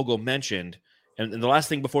 Frank Vogel mentioned. And the last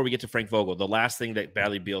thing before we get to Frank Vogel, the last thing that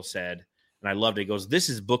Bradley Beal said, and I loved it, he goes, "This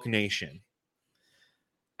is Book Nation."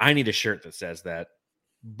 I need a shirt that says that.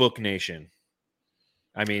 Book Nation.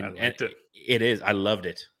 I mean, it is. I loved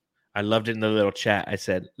it. I loved it in the little chat. I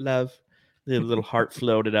said, love. The little heart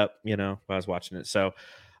floated up, while I was watching it. So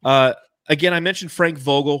Again, I mentioned Frank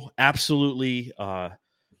Vogel. Absolutely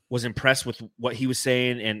was impressed with what he was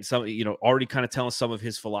saying and some, already kind of telling some of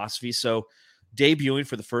his philosophy. So debuting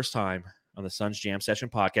for the first time on the Suns Jam Session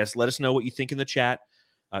podcast. Let us know what you think in the chat.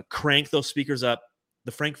 Crank those speakers up.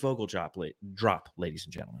 The Frank Vogel drop, ladies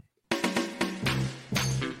and gentlemen.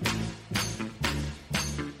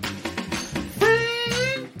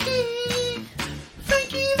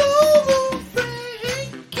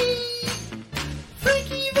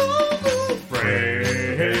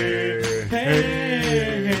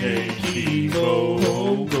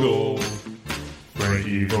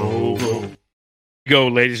 Go,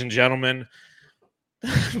 ladies and gentlemen.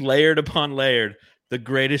 Layered upon layered, the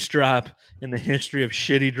greatest drop in the history of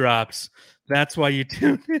shitty drops. That's why you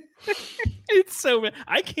tune in. It's so bad.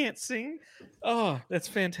 I can't sing. Oh, that's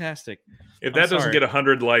fantastic. If that doesn't get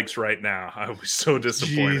 100 likes right now, I was so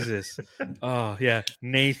disappointed. Jesus. Oh, yeah.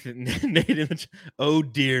 Nathan. Oh,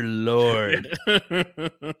 dear Lord. Yeah.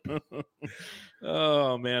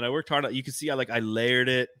 Oh, man. I worked hard. You can see I layered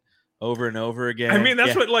it over and over again. I mean,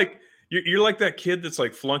 that's what you're like that kid that's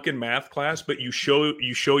like flunking math class, but you show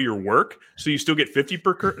your work, so you still get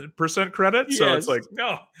 50% credit. Yes. So it's like,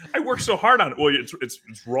 no, I worked so hard on it. Well,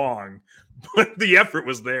 it's wrong, but the effort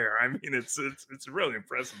was there. I mean, it's really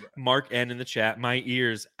impressive. Mark N in the chat, my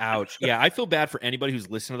ears, ouch. Yeah, I feel bad for anybody who's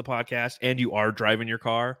listening to the podcast and you are driving your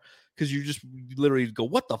car because you just literally go,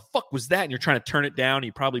 "What the fuck was that?" And you're trying to turn it down. And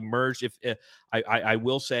you probably merged. I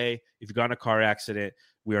will say, if you got in a car accident,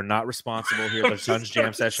 we are not responsible here at the Suns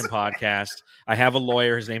Jam Session podcast. I have a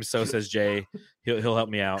lawyer. His name's So Says Jay. He'll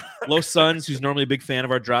help me out. Los Suns, who's normally a big fan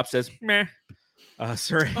of our drop, says, meh.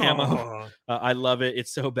 Sir Hamo, I love it.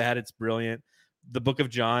 It's so bad. It's brilliant. The Book of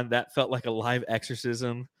John, that felt like a live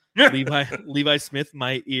exorcism. Levi Smith,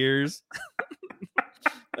 my ears.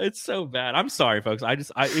 It's so bad. I'm sorry, folks.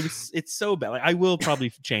 It's so bad. I will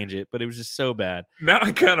probably change it, but it was just so bad. Now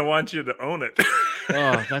I kind of want you to own it.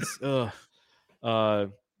 Oh, that's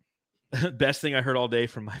best thing I heard all day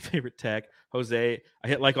from my favorite tech, Jose. I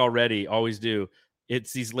hit like already, always do.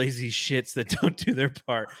 It's these lazy shits that don't do their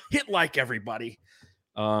part. Hit like, everybody.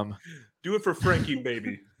 Do it for Frankie,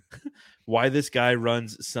 baby. Why this guy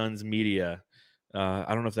runs Suns Media? I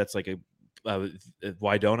don't know if that's like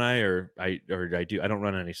why don't I or I do. I don't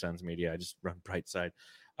run any Suns Media. I just run Brightside.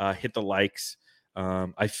 Hit the likes.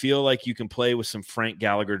 I feel like you can play with some Frank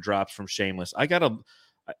Gallagher drops from Shameless. I got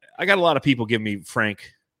a lot of people give me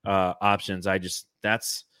Frank options.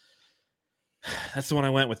 That's the one I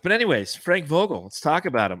went with. But anyways, Frank Vogel, let's talk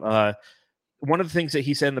about him. One of the things that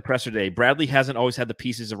he said in the presser today, Bradley hasn't always had the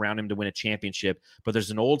pieces around him to win a championship, but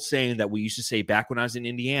there's an old saying that we used to say back when I was in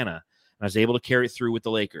Indiana, and I was able to carry it through with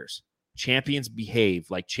the Lakers. Champions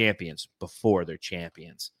behave like champions before they're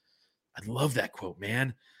champions. I love that quote,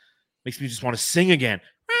 man. Makes me just want to sing again.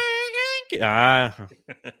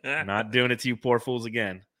 Not doing it to you poor fools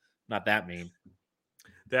again. Not that mean.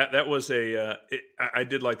 That was I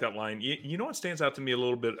did like that line. You know what stands out to me a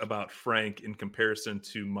little bit about Frank in comparison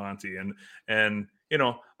to Monty, and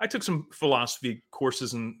I took some philosophy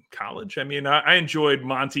courses in college. I mean, I enjoyed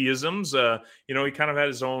Montyisms. He kind of had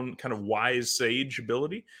his own kind of wise sage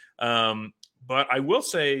ability. But I will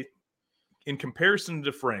say, in comparison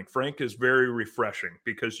to Frank is very refreshing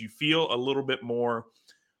because you feel a little bit more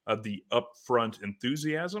of the upfront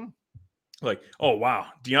enthusiasm. Like, oh wow,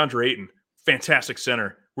 DeAndre Ayton, fantastic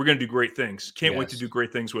center. We're going to do great things. Can't wait to do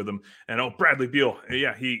great things with him. And Bradley Beal,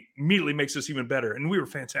 yeah, he immediately makes us even better. And we were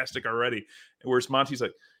fantastic already. Whereas Monty's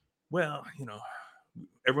like, well,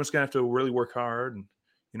 everyone's going to have to really work hard. And,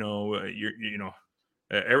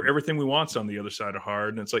 everything we want's on the other side of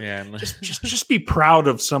hard. And it's like, just be proud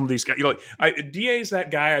of some of these guys. DA's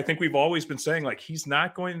that guy. I think we've always been saying, like, he's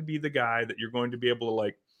not going to be the guy that you're going to be able to,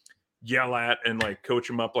 like, yell at and like coach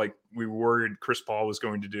him up like we were worried Chris Paul was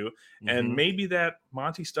going to do. Mm-hmm. And maybe that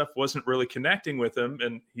Monty stuff wasn't really connecting with him,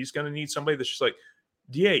 and he's going to need somebody that's just like,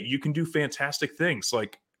 DA, you can do fantastic things.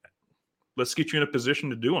 Like, let's get you in a position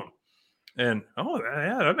to do them. And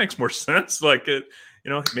that makes more sense. Like,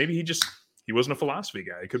 maybe he wasn't a philosophy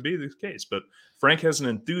guy. It could be the case, but Frank has an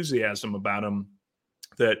enthusiasm about him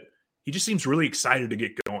that he just seems really excited to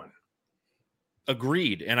get going.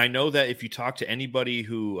 Agreed. And I know that if you talk to anybody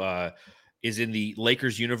who is in the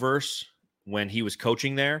Lakers universe when he was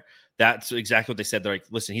coaching there, that's exactly what they said. They're like,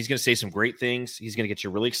 listen, he's going to say some great things. He's going to get you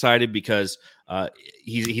really excited because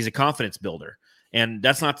he's a confidence builder. And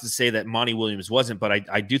that's not to say that Monty Williams wasn't, but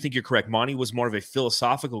I do think you're correct. Monty was more of a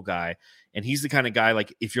philosophical guy, and he's the kind of guy,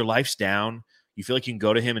 like, if your life's down, you feel like you can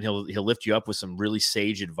go to him and he'll lift you up with some really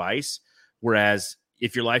sage advice. Whereas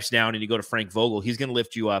if your life's down and you go to Frank Vogel, he's going to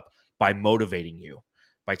lift you up by motivating you,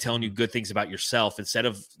 by telling you good things about yourself instead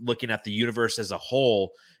of looking at the universe as a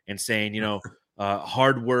whole and saying,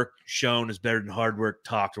 hard work shown is better than hard work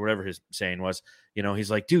talked, or whatever his saying was. He's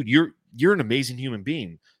like, dude, you're an amazing human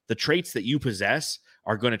being. The traits that you possess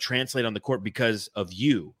are going to translate on the court because of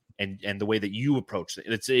you and the way that you approach it.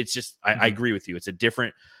 It's just, I agree with you. It's a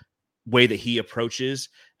different way that he approaches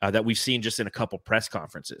that we've seen just in a couple press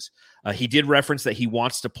conferences. He did reference that he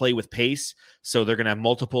wants to play with pace, so they're going to have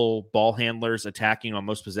multiple ball handlers attacking on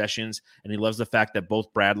most possessions, and he loves the fact that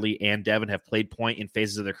both Bradley and Devin have played point in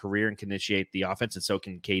phases of their career and can initiate the offense, and so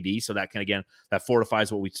can KD. So that can, again, that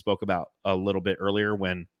fortifies what we spoke about a little bit earlier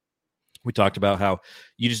when we talked about how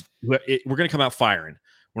we're going to come out firing.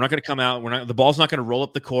 We're not going to come out. The ball's not going to roll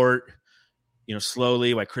up the court,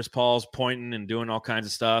 slowly, like Chris Paul's pointing and doing all kinds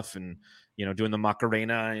of stuff and, doing the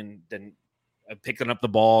Macarena and then picking up the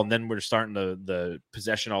ball. And then we're starting the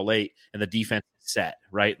possession all late and the defense is set,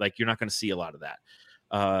 right? Like, you're not going to see a lot of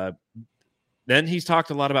that. Then he's talked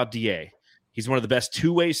a lot about DA. He's one of the best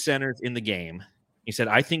two-way centers in the game. He said,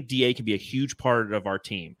 I think DA can be a huge part of our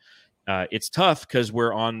team. It's tough because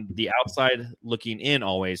we're on the outside looking in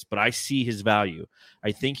always, but I see his value.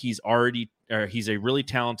 I think he's a really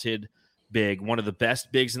talented big, one of the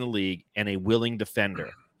best bigs in the league, and a willing defender.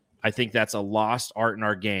 I think that's a lost art in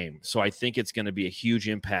our game. So I think it's going to be a huge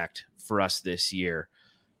impact for us this year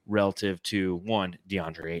relative to one,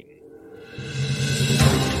 DeAndre Ayton.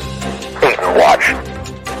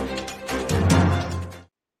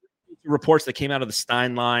 Reports that came out of the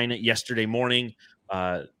Stein line yesterday morning.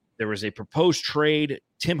 There was a proposed trade,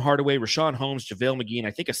 Tim Hardaway, Rashawn Holmes, JaVale McGee, and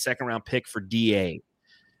I think a second-round pick for DA.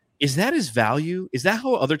 Is that his value? Is that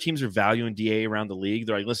how other teams are valuing DA around the league?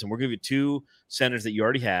 They're like, listen, we're going to give you two centers that you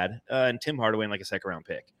already had, and Tim Hardaway and like a second-round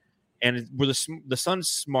pick. And were the Suns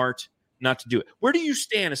smart not to do it? Where do you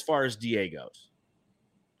stand as far as DA goes?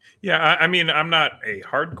 Yeah, I mean, I'm not a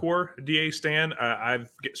hardcore DA stan.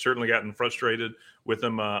 I've certainly gotten frustrated with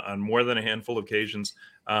him on more than a handful of occasions.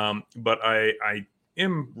 But I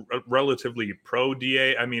am relatively pro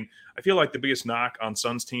DA. I mean, I feel like the biggest knock on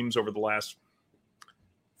Suns teams over the last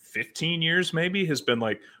 15 years maybe has been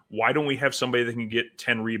like, why don't we have somebody that can get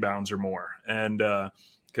 10 rebounds or more? And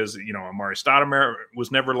because, Amari Stoudemire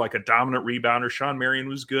was never like a dominant rebounder. Sean Marion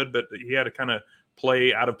was good, but he had to kind of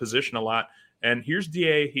play out of position a lot. And here's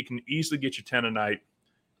DA. He can easily get you 10 a night.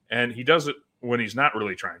 And he does it when he's not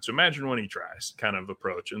really trying. So imagine when he tries kind of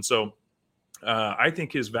approach. And so I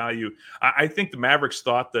think his value, I think the Mavericks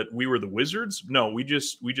thought that we were the Wizards. No, we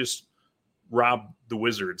just robbed the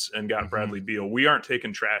Wizards and got Bradley Beal. We aren't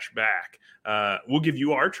taking trash back. We'll give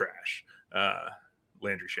you our trash,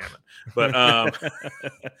 Landry Shaman. But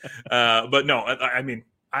but no, I mean,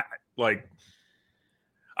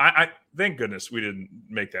 I thank goodness we didn't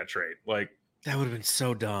make that trade. Like, that would have been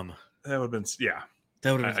so dumb. That would have been, yeah.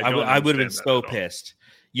 That would have. I would have been so pissed.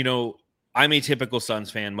 I'm a typical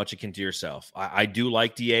Suns fan, much akin to yourself. I do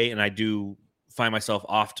like DA, and I do find myself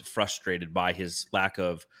oft frustrated by his lack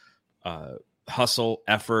of hustle,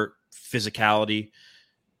 effort, physicality.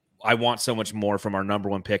 I want so much more from our number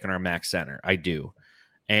one pick and our max center. I do.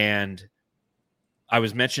 And I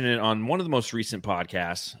was mentioning it on one of the most recent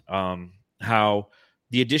podcasts, how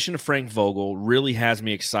the addition of Frank Vogel really has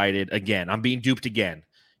me excited again. I'm being duped again.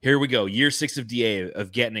 Here we go. Year 6 of DA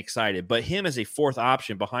of getting excited. But him as a fourth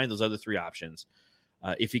option behind those other three options,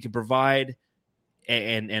 if he can provide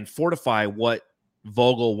and fortify what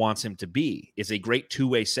Vogel wants him to be, is a great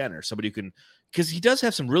two-way center. Somebody who can, because he does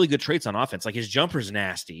have some really good traits on offense. Like, his jumper's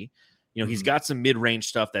nasty. He's got some mid-range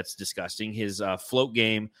stuff that's disgusting. His float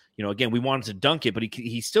game, again, we wanted to dunk it, but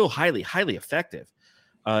he's still highly, highly effective.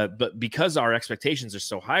 But because our expectations are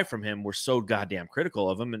so high from him, we're so goddamn critical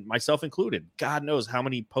of him, and myself included. God knows how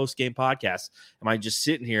many post-game podcasts am I just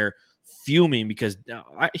sitting here fuming because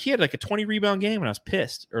he had like a 20-rebound game, and I was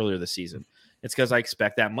pissed earlier this season. It's because I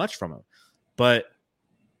expect that much from him.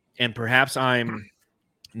 And perhaps I'm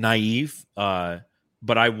naive, but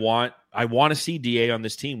I want to see DA on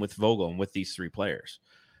this team with Vogel and with these three players,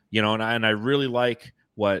 and I really like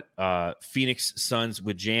what Phoenix Suns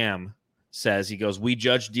with Jam says. He goes, we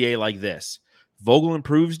judge DA like this: Vogel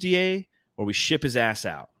improves DA, or we ship his ass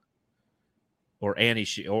out, and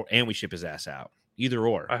we ship his ass out. Either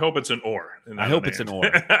or. I hope it's an or. I hope it's an or.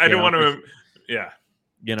 I don't want to. Yeah.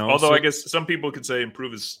 Although so, I guess some people could say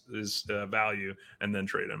improve his value and then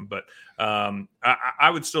trade him, but I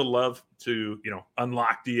would still love to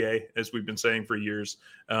unlock DA, as we've been saying for years.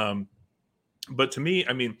 But to me,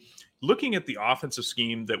 I mean, looking at the offensive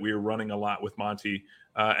scheme that we were running a lot with Monty,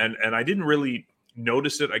 and I didn't really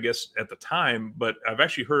noticed it, I guess, at the time, but I've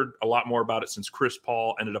actually heard a lot more about it since Chris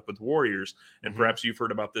Paul ended up with the Warriors. And perhaps you've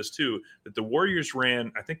heard about this too, that the Warriors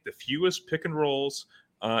ran, I think, the fewest pick and rolls,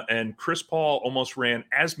 and Chris Paul almost ran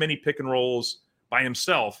as many pick and rolls by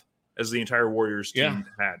himself as the entire Warriors team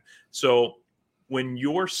had. So when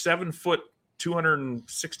your 7 foot,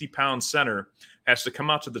 260 pound center has to come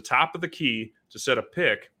out to the top of the key to set a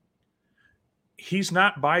pick, he's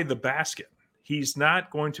not by the basket. He's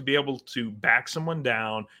not going to be able to back someone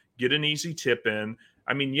down, get an easy tip in.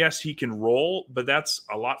 I mean, yes, he can roll, but that's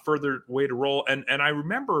a lot further way to roll. And I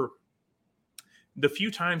remember the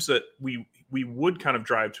few times that we would kind of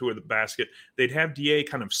drive toward the basket, they'd have DA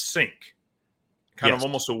kind of sink, kind of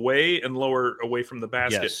almost away and lower away from the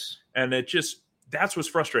basket. Yes. And that's what's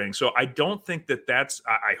frustrating. So I don't think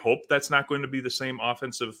I hope that's not going to be the same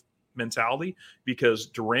offensive mentality, because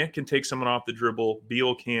Durant can take someone off the dribble,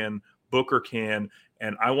 Beal can, Booker can,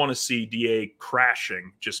 and I want to see DA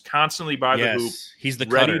crashing just constantly by the hoop. He's the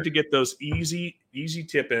ready cutter to get those easy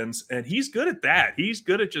tip ins, and he's good at that. He's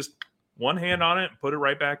good at just one hand on it and put it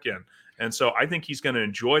right back in. And so I think he's going to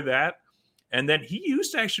enjoy that. And then he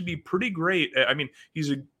used to actually be pretty great. I mean,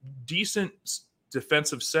 he's a decent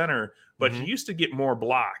defensive center, but he used to get more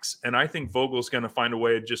blocks. And I think Vogel's going to find a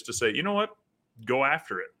way just to say, you know what, go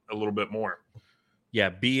after it a little bit more. Yeah,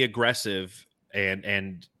 be aggressive,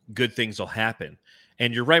 and good things will happen.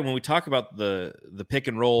 And you're right, when we talk about the pick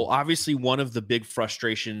and roll, obviously one of the big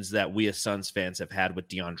frustrations that we as Suns fans have had with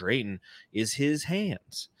DeAndre Ayton is his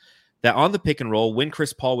hands. That on the pick and roll, when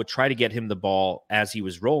Chris Paul would try to get him the ball as he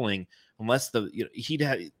was rolling, unless he'd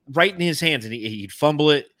have right in his hands and he'd fumble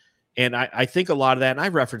it. And I think a lot of that, and I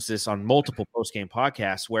referenced this on multiple post-game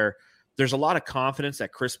podcasts, where there's a lot of confidence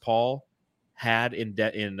that Chris Paul had in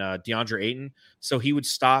DeAndre Ayton. So he would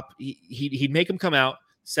stop. He'd make him come out,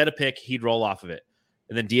 set a pick, he'd roll off of it.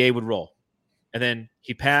 And then DA would roll. And then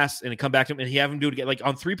he'd pass and he'd come back to him and he'd have him do it again. Like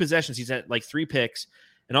on 3 possessions, he's at like 3 picks.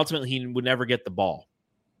 And ultimately he would never get the ball.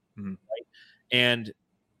 Right? And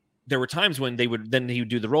there were times when he would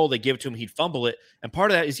do the roll, they give it to him, he'd fumble it. And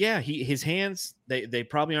part of that is, his hands, they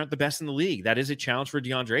probably aren't the best in the league. That is a challenge for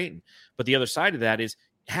DeAndre Ayton. But the other side of that is,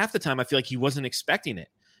 half the time I feel like he wasn't expecting it.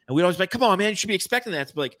 And we'd always be like, come on, man, you should be expecting that.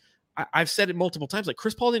 It's like, I've said it multiple times, like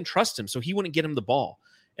Chris Paul didn't trust him, so he wouldn't get him the ball.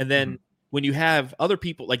 And then when you have other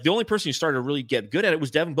people, like the only person who started to really get good at it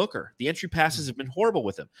was Devin Booker. The entry passes have been horrible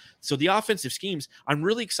with him. So the offensive schemes, I'm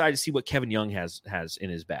really excited to see what Kevin Young has in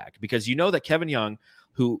his bag, because you know that Kevin Young,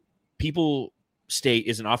 who people state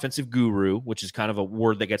is an offensive guru, which is kind of a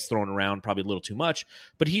word that gets thrown around probably a little too much,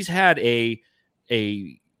 but he's had a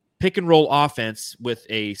pick and roll offense with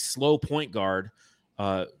a slow point guard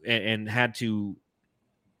and had to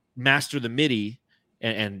master the midi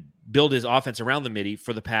and build his offense around the midi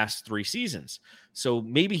for the past 3 seasons. So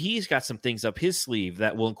maybe he's got some things up his sleeve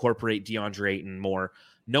that will incorporate DeAndre Ayton more,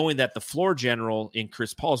 knowing that the floor general in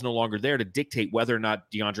Chris Paul is no longer there to dictate whether or not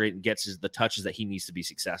DeAndre Ayton gets the touches that he needs to be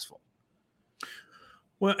successful.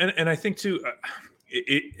 Well, and I think too,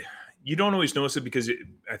 you don't always notice it because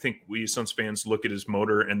I think we Suns fans look at his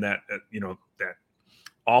motor and that that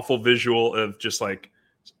awful visual of just like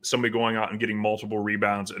somebody going out and getting multiple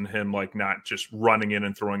rebounds and him like not just running in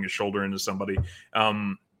and throwing his shoulder into somebody.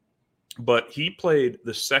 But he played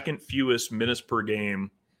the second fewest minutes per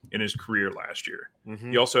game in his career last year.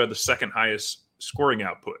 He also had the second highest scoring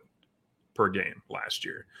output per game last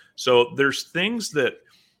year. So there's things that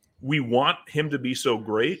we want him to be so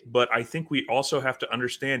great, but I think we also have to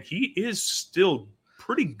understand he is still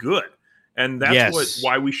pretty good. And that's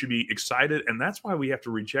why we should be excited. And that's why we have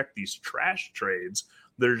to reject these trash trades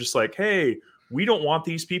that are just like, hey, we don't want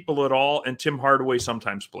these people at all. And Tim Hardaway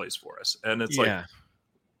sometimes plays for us. And it's like,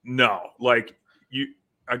 no, like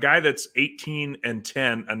a guy that's 18 and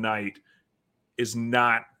 10 a night is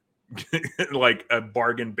not like a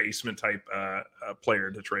bargain basement type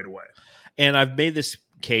player to trade away. And I've made this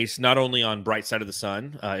case not only on Bright Side of the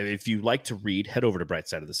Sun. If you like to read, head over to Bright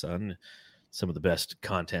Side of the Sun. Some of the best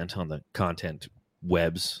content on the content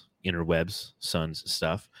webs, interwebs, Suns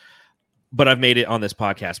stuff. But I've made it on this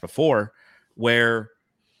podcast before where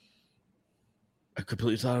I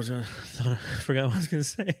completely thought I forgot what I was going to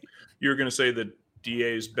say. You were going to say that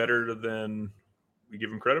DA is better than we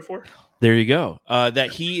give him credit for? There you go.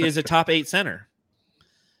 That he is a top 8 center.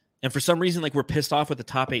 And for some reason, like we're pissed off with the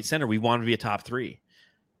top 8 center. We want him to be a top 3.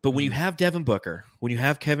 But when you have Devin Booker, when you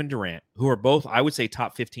have Kevin Durant, who are both, I would say,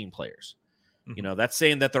 top 15 players, that's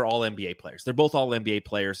saying that they're all NBA players. They're both all NBA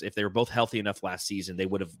players. If they were both healthy enough last season, they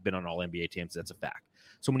would have been on all NBA teams. That's a fact.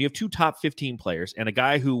 So when you have 2 top 15 players and a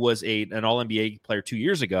guy who was an all NBA player 2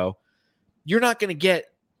 years ago, you're not going to get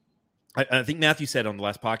I think Matthew said on the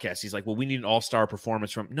last podcast, he's like, well, we need an all-star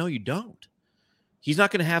performance from. No, you don't. He's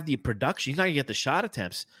not going to have the production. He's not going to get the shot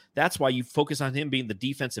attempts. That's why you focus on him being the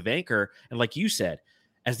defensive anchor. And like you said,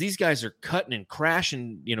 as these guys are cutting and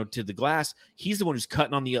crashing, to the glass, he's the one who's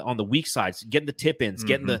cutting on the weak sides, getting the tip-ins,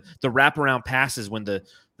 getting the wraparound passes when the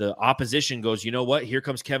opposition goes, you know what, here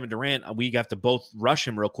comes Kevin Durant. We have to both rush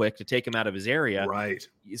him real quick to take him out of his area. Right.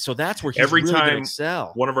 So that's where he's every really time going to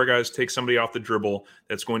excel. One of our guys takes somebody off the dribble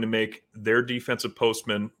that's going to make their defensive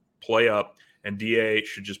postman play up, and DA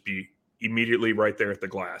should just be immediately right there at the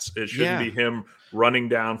glass. It shouldn't be him running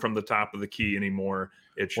down from the top of the key anymore.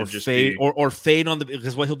 It should just fade, be or fade on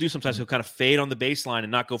because what he'll do sometimes, he'll kind of fade on the baseline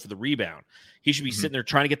and not go for the rebound. He should be sitting there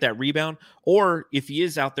trying to get that rebound, or if he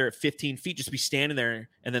is out there at 15 feet, just be standing there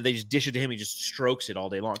and then they just dish it to him. He just strokes it all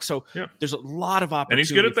day long. So there's a lot of opportunity and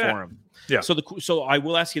he's good at for him. Yeah. So I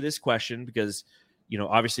will ask you this question because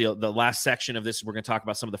obviously the last section of this, we're going to talk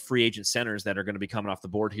about some of the free agent centers that are going to be coming off the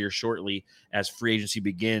board here shortly as free agency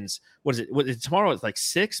begins. What is it? Tomorrow it's like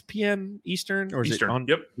 6 p.m. Eastern, or is Eastern. it on?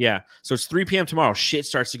 Yep. Yeah. So it's 3 p.m. tomorrow. Shit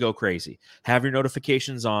starts to go crazy. Have your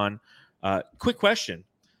notifications on. Quick question.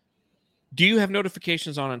 Do you have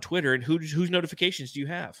notifications on Twitter, and whose notifications do you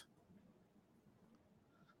have?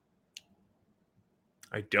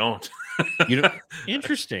 I don't.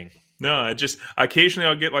 Interesting. No, occasionally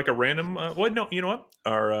I'll get like a random. No, you know what?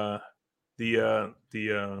 Our the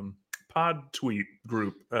pod tweet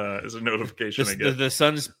group is a notification. I get the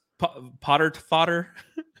Suns Potter fodder.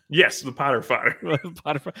 Yes, the Potter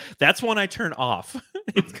fodder. That's one I turn off.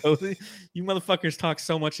 You motherfuckers talk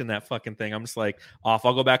so much in that fucking thing. I'm just like off.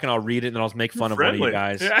 I'll go back and I'll read it and I'll make fun of one of you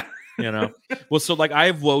guys. Yeah. Well, so like I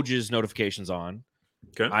have Woj's notifications on.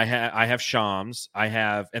 Okay. I have Shams.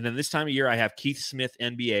 And then this time of year I have Keith Smith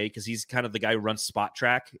NBA because he's kind of the guy who runs Spot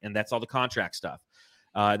Track, and that's all the contract stuff.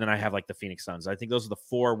 And then I have like the Phoenix Suns. I think those are the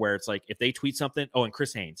 4 where it's like if they tweet something. Oh, and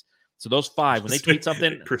Chris Haynes. So those 5 when they tweet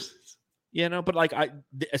something. But like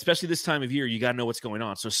especially this time of year, you got to know what's going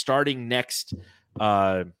on. So starting next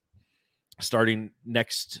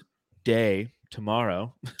day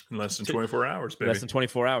tomorrow, in less than 24 hours, baby. Less than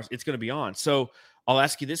 24 hours, it's going to be on. So I'll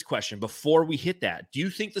ask you this question before we hit that. Do you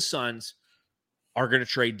think the Suns are going to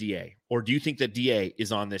trade DA, or do you think that DA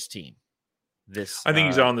is on this team? I think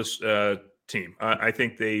he's on this team. I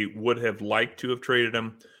think they would have liked to have traded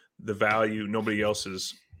him. The value, nobody else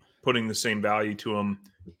is putting the same value to him.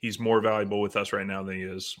 He's more valuable with us right now than he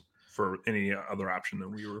is for any other option that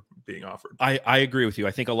we were being offered. I agree with you.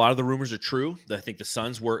 I think a lot of the rumors are true. I think the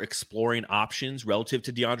Suns were exploring options relative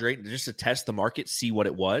to DeAndre Ayton just to test the market, see what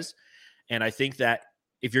it was. And I think that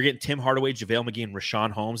if you're getting Tim Hardaway, JaVale McGee, and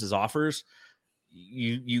Rashawn Holmes as offers,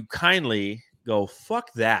 you kindly go,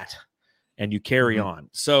 fuck that, and you carry on.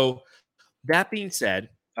 So that being said,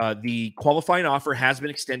 the qualifying offer has been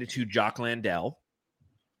extended to Jock Landale.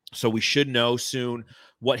 So we should know soon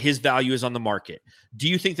what his value is on the market. Do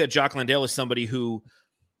you think that Jock Landale is somebody who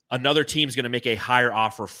another team is going to make a higher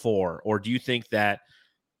offer for? Or do you think that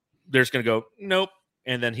they're just going to go, nope,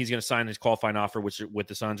 and then he's going to sign his qualifying offer with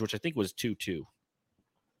the Suns, which I think was 2-2?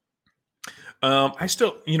 I'm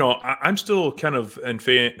still kind of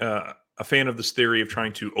a fan of this theory of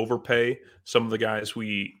trying to overpay some of the guys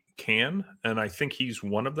we can, and I think he's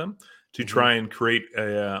one of them to try and create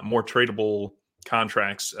more tradable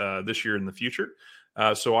contracts this year in the future.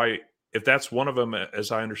 If that's one of them,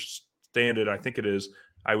 as I understand it, I think it is.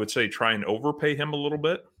 I would say try and overpay him a little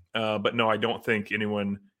bit, but no, I don't think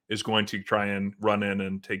anyone is going to try and run in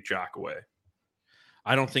and take Jock away.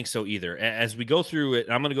 I don't think so either. As we go through it,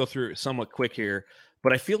 I'm going to go through it somewhat quick here,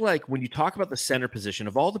 but I feel like when you talk about the center position,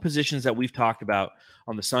 of all the positions that we've talked about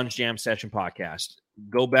on the Suns Jam Session podcast,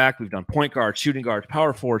 go back, we've done point guard, shooting guard,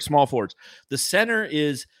 power forward, small forwards. The center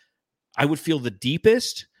is, I would feel, the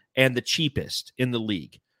deepest and the cheapest in the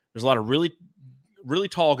league. There's a lot of really, really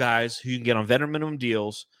tall guys who you can get on veteran minimum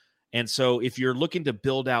deals. And so if you're looking to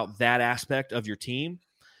build out that aspect of your team,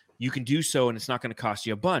 you can do so, and it's not going to cost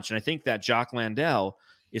you a bunch. And I think that Jock Landale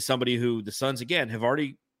is somebody who the Suns, again, have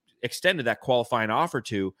already extended that qualifying offer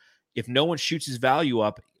to. If no one shoots his value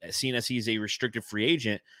up, seeing as he's a restricted free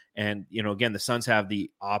agent, and, again, the Suns have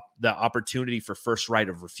the opportunity for first right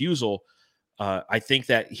of refusal, I think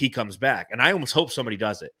that he comes back. And I almost hope somebody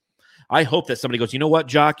does it. I hope that somebody goes, you know what,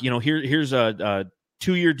 Jock, here's a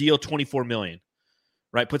 2-year deal, $24 million,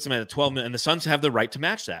 right? Puts him at $12 million, and the Suns have the right to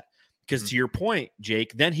match that. Because to your point,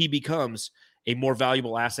 Jake, then he becomes a more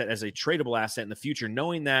valuable asset as a tradable asset in the future,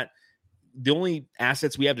 knowing that the only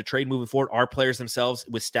assets we have to trade moving forward are players themselves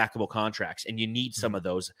with stackable contracts, and you need some of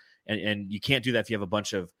those. And you can't do that if you have a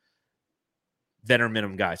bunch of veteran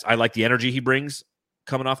minimum guys. I like the energy he brings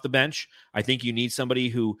coming off the bench. I think you need somebody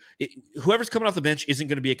whoever's coming off the bench isn't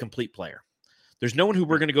going to be a complete player. There's no one who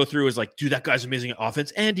we're going to go through as like, dude, that guy's amazing at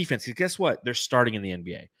offense and defense. Because guess what? They're starting in the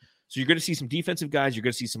NBA. So you're going to see some defensive guys. You're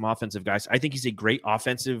going to see some offensive guys. I think he's a great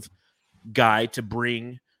offensive guy to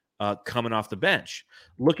bring coming off the bench.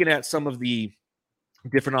 Looking at some of the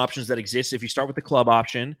different options that exist. If you start with the club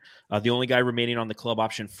option, the only guy remaining on the club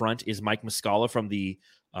option front is Mike Muscala from the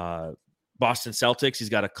Boston Celtics. He's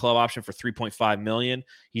got a club option for $3.5 million.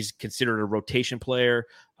 He's considered a rotation player.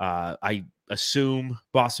 I assume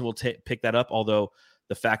Boston will pick that up, although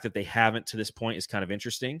the fact that they haven't to this point is kind of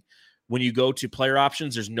interesting. When you go to player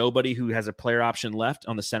options, there's nobody who has a player option left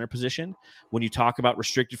on the center position. When you talk about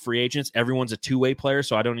restricted free agents, everyone's a two-way player,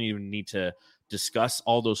 so I don't even need to discuss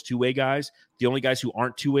all those two-way guys. The only guys who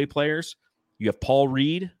aren't two-way players, you have Paul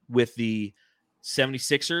Reed with the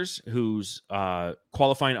 76ers, whose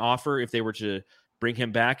qualifying offer, if they were to bring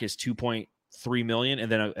him back, is $2.3 million.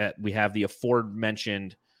 And then we have the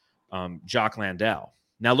aforementioned Jock Landale.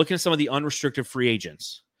 Now, looking at some of the unrestricted free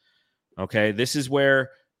agents, okay, this is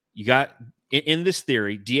where you got, in this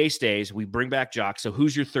theory, DA stays, we bring back Jock, so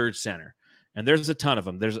who's your third center? And there's a ton of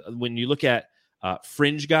them. When you look at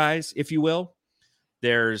fringe guys, if you will,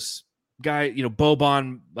 there's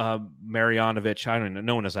Boban Marjanovic. I don't know.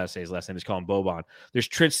 No one knows how to say his last name. Just call him Boban. There's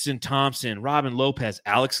Tristan Thompson, Robin Lopez,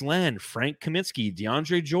 Alex Len, Frank Kaminsky,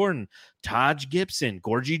 DeAndre Jordan, Taj Gibson,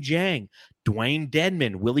 Gorgie Jang, Dwayne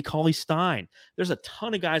Dedman, Willie Cauley-Stein. There's a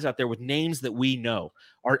ton of guys out there with names that we know.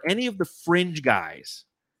 Are any of the fringe guys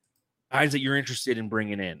that you're interested in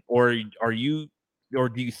bringing in, or do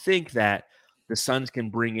you think that the Suns can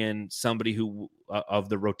bring in somebody who of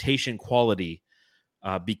the rotation quality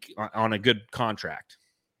on a good contract?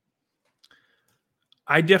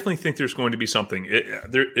 I definitely think there's going to be something.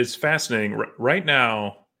 It's fascinating. Right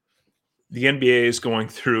now, the NBA is going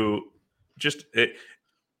through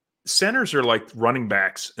centers are like running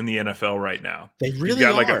backs in the NFL right now. They really You've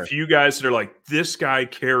got are. Like a few guys that are like, this guy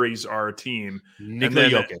carries our team. Nikola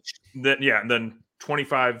Jokic. And then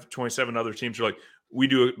 25, 27 other teams are like, we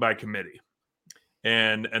do it by committee.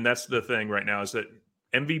 And that's the thing right now, is that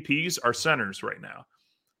MVPs are centers right now.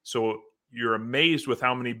 So you're amazed with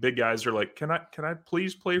how many big guys are like, can I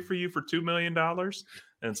please play for you for $2 million? And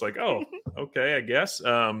it's like, oh, okay, I guess.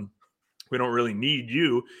 We don't really need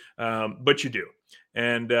you, but you do.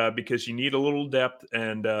 And because you need a little depth.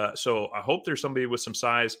 And so I hope there's somebody with some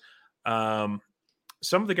size. Some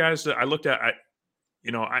of the guys that I looked at,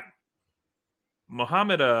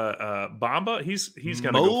 Mohamed Bamba, he's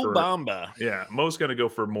going to go for Bamba. Yeah, Mo's going to go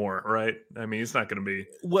for more, right? I mean, he's not going to be.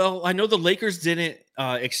 Well, I know the Lakers didn't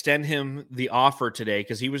extend him the offer today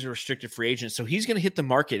because he was a restricted free agent, so he's going to hit the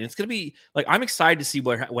market, and it's going to be like, I'm excited to see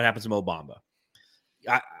what happens to Mo Bamba.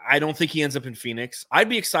 I don't think he ends up in Phoenix. I'd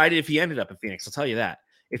be excited if he ended up in Phoenix. I'll tell you that.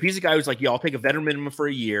 If he's a guy who's like, I'll take a veteran minimum for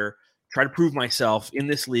a year, try to prove myself in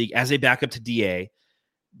this league as a backup to DA.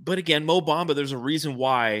 But again, Mo Bamba, there's a reason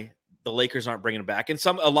why the Lakers aren't bringing him back. And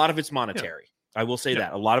a lot of it's monetary. Yeah. I will say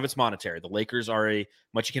that. A lot of it's monetary. The Lakers are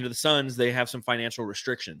much akin to the Suns. They have some financial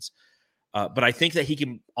restrictions. But I think that he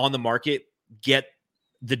can, on the market, get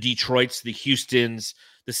the Detroits, the Houstons,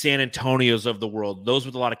 the San Antonios of the world. Those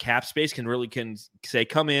with a lot of cap space can say,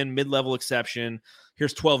 come in, mid-level exception.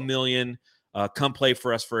 Here's $12 million. Come play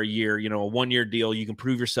for us for a year. A 1-year deal. You can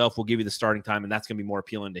prove yourself. We'll give you the starting time, and that's going to be more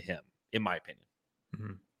appealing to him, in my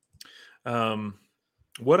opinion. Mm-hmm.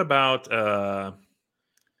 What about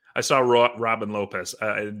I saw Robin Lopez.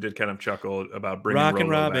 I did kind of chuckle about bringing Rockin'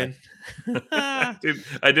 Robin. I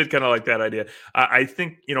did kind of like that idea. I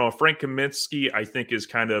think, Frank Kaminsky, I think, is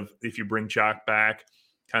kind of, if you bring Jock back,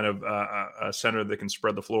 kind of a center that can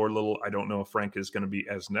spread the floor a little. I don't know if Frank is going to be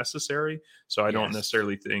as necessary, so I don't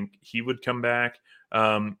necessarily think he would come back.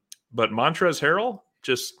 But Montrezl Harrell,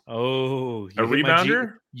 just a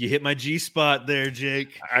rebounder. You hit my G spot there,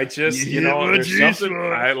 Jake. I just, there's something.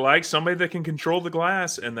 I like somebody that can control the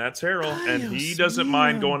glass, and that's Harrell. And he doesn't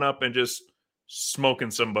mind going up and just smoking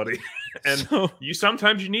somebody. And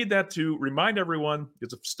sometimes you need that to remind everyone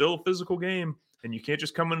it's still a physical game, and you can't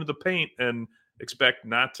just come into the paint and expect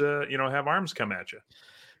not to, have arms come at you.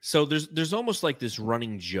 So there's almost like this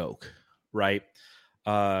running joke, right?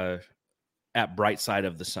 At Bright Side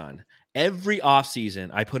of the Sun. Every offseason,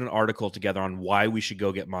 I put an article together on why we should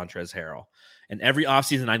go get Montrezl Harrell. And every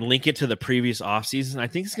offseason, I link it to the previous offseason. I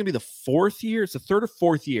think it's going to be the fourth year. It's the third or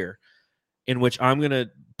fourth year in which I'm going to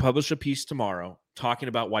publish a piece tomorrow talking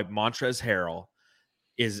about why Montrezl Harrell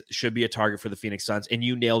should be a target for the Phoenix Suns. And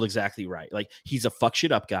you nailed exactly right. Like, he's a fuck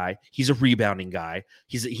shit up guy. He's a rebounding guy.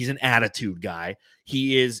 He's an attitude guy.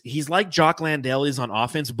 He's like Jock Landale is on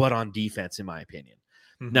offense, but on defense, in my opinion.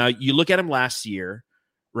 Mm-hmm. Now, you look at him last year.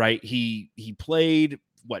 right? He played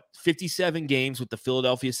 57 games with the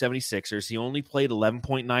Philadelphia 76ers. He only played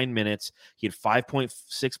 11.9 minutes. He had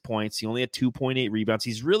 5.6 points. He only had 2.8 rebounds.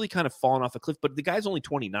 He's really kind of fallen off a cliff, but the guy's only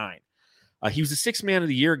 29. He was the 6th man of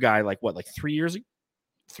the year guy, like 3 years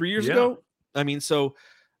ago? I mean, so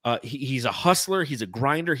he's a hustler. He's a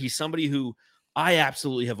grinder. He's somebody who I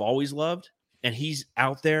absolutely have always loved, and he's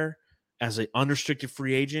out there as an unrestricted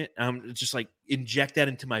free agent. Just like inject that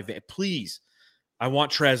into my vein. Please. I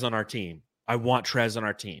want Trez on our team.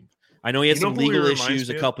 I know he had some legal issues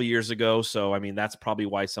a couple years ago, so I mean that's probably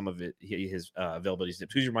why some of it his availability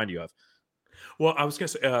dipped. Who's remind you of? Well, I was gonna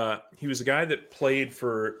say he was a guy that played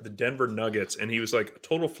for the Denver Nuggets, and he was like a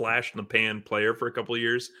total flash in the pan player for a couple of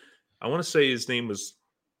years. I want to say his name was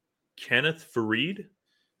Kenneth Faried.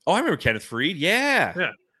 Oh, I remember Kenneth Faried.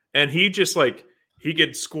 Yeah, and he just like he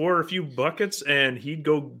could score a few buckets, and he'd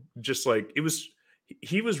go just like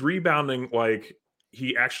he was rebounding like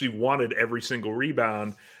he actually wanted every single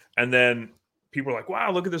rebound. And then people were like, wow,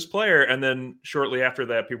 look at this player. And then shortly after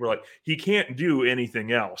that, people were like, he can't do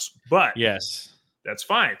anything else. But yes, that's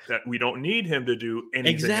fine. That we don't need him to do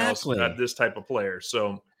anything else. Not this type of player.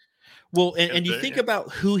 So, well, and you think about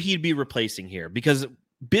who he'd be replacing here, because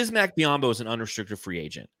Bismack Biyombo is an unrestricted free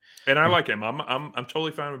agent. And I like him. I'm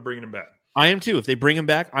totally fine with bringing him back. I am too. If they bring him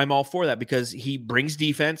back, I'm all for that, because he brings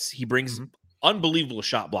defense. He brings unbelievable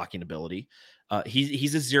shot blocking ability.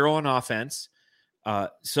 He's a 0 on offense.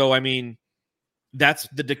 So, I mean, that's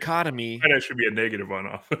the dichotomy. That should be a negative on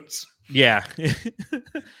offense. Yeah.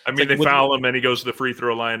 I mean, they foul him and he goes to the free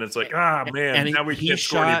throw line. And it's like, man, and now we can't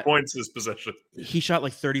score any points this possession. He shot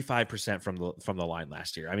like 35% from the line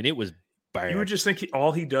last year. I mean, it was bad. You would just think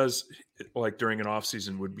all he does like during an off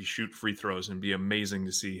season would be shoot free throws, and be amazing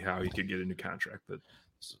to see how he could get into contract. But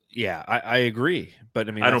yeah, I agree. But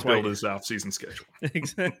I mean, I don't build his off-season schedule.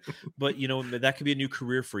 Exactly. But that could be a new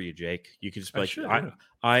career for you, Jake. You could just be like,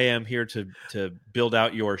 I am here to build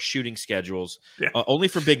out your shooting schedules. Yeah. Only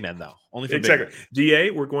for big men, though. Only for big men.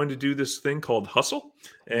 DA, we're going to do this thing called Hustle,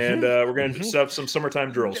 and we're going to set up some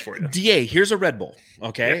summertime drills for you. DA, here's a Red Bull.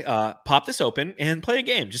 Okay, pop this open and play a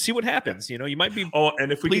game. Just see what happens. You might be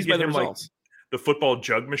and if we pleased can by the him results. The football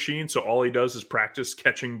jug machine, so all he does is practice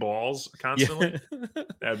catching balls constantly.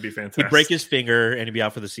 That would be fantastic. He'd break his finger and he'd be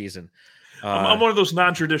out for the season. I'm one of those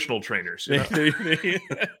non-traditional trainers. You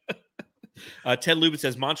know? Ted Lubin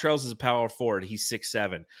says Montrells is a power forward. He's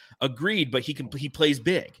 6'7". Agreed, but he plays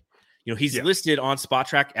big. He's listed on Spot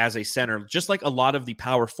Track as a center, just like a lot of the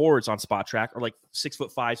power forwards on Spot Track are like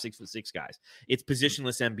 6'5", 6'6" guys. It's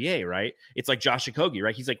positionless NBA, right? It's like Josh Okogie,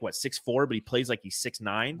 right? He's like 6'4", but he plays like he's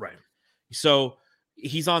 6'9". Right. So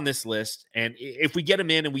he's on this list, and if we get him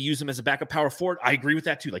in and we use him as a backup power forward, I agree with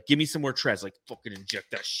that too. Like, give me some more Trez. Like, fucking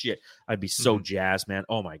inject that shit. I'd be so jazzed, man.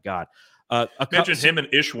 Oh my god. Imagine him and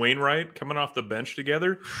Ish Wainwright coming off the bench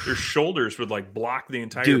together. Their shoulders would like block the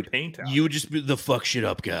entire paint out. You would just be the fuck shit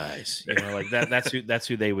up guys. Like that. That's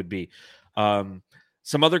who they would be.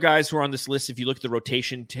 Some other guys who are on this list, if you look at the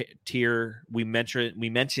rotation tier, we mentioned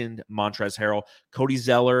Montrezl Harrell, Cody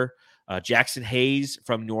Zeller. Jackson Hayes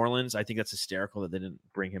from New Orleans. I think that's hysterical that they didn't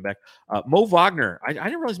bring him back. Mo Wagner. I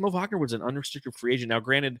didn't realize Mo Wagner was an unrestricted free agent. Now,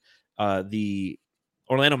 granted, the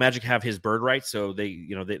Orlando Magic have his bird rights, so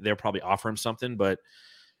they'll probably offer him something. But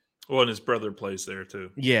and his brother plays there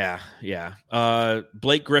too. Yeah.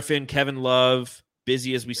 Blake Griffin, Kevin Love,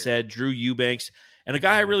 busy as we said, Drew Eubanks, and a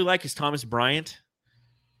guy I really like is Thomas Bryant.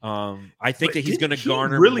 I think that he's going to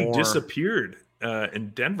garner. He really more. Disappeared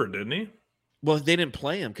in Denver, didn't he? Well, they didn't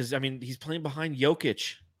play him because he's playing behind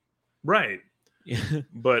Jokic, right?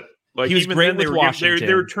 But like he was even great then, with Washington.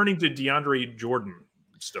 They were turning to DeAndre Jordan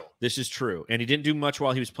still. This is true, and he didn't do much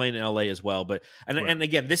while he was playing in LA as well. But and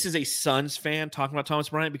again, this is a Suns fan talking about Thomas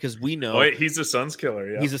Bryant because we know he's a Suns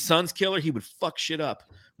killer. Yeah, he's a Suns killer. He would fuck shit up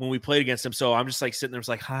when we played against him. So I'm just like sitting there,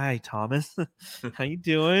 like, "Hi, Thomas, how you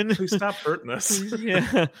doing? Please stop hurting us.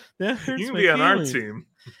 Yeah, that hurts. You can be on our team."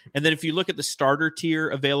 And then if you look at the starter tier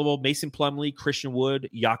available, Mason Plumlee, Christian Wood,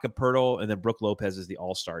 Jakob Poeltl, and then Brook Lopez is the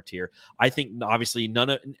all-star tier. I think obviously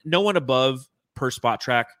no one above per Spot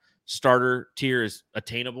Track starter tier is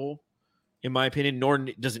attainable, in my opinion, nor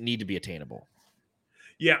does it need to be attainable.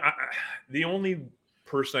 Yeah, the only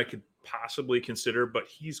person I could possibly consider, but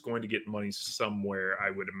he's going to get money somewhere,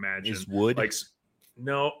 I would imagine. Is Wood?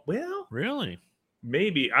 Really?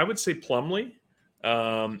 Maybe. I would say Plumlee.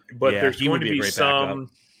 But there's going to be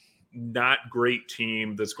some not great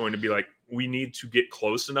team that's going to be like, we need to get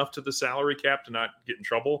close enough to the salary cap to not get in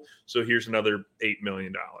trouble. So here's another $8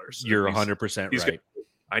 million. You're 100% right.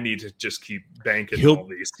 I need to just keep banking all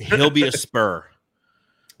these. He'll be a Spur.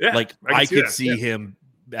 Yeah, like I could see him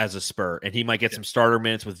as a Spur, and he might get some starter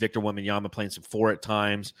minutes with Victor Wembanyama playing some 4 at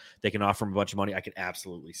times. They can offer him a bunch of money. I could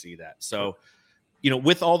absolutely see that. So,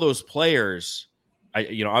 with all those players,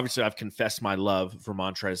 obviously I've confessed my love for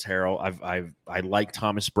Montrezl Harrell. I like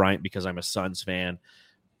Thomas Bryant because I'm a Suns fan.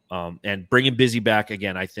 And bringing Busy back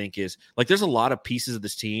again, I think is like there's a lot of pieces of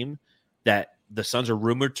this team that the Suns are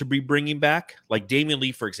rumored to be bringing back, like Damian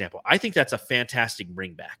Lee, for example. I think that's a fantastic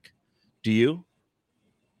bring back. Do you?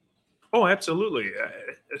 Oh, absolutely.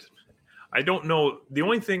 I don't know. The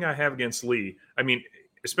only thing I have against Lee, I mean,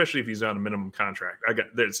 especially if he's on a minimum contract,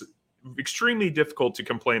 that's extremely difficult to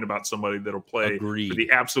complain about somebody that'll play for the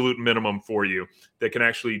absolute minimum for you that can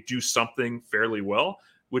actually do something fairly well,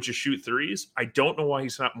 which is shoot threes. I don't know why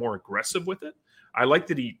he's not more aggressive with it. I like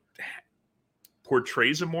that he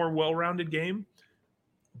portrays a more well-rounded game,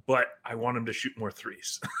 but I want him to shoot more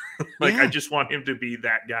threes. I just want him to be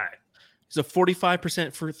that guy. He's a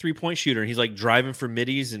 45% for 3-point shooter. He's like driving for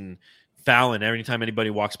middies and fouling every time anybody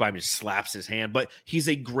walks by him, just slaps his hand. But he's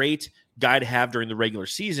a great guy to have during the regular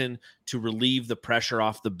season to relieve the pressure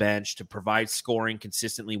off the bench, to provide scoring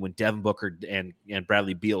consistently when Devin Booker and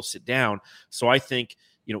Bradley Beal sit down. So I think,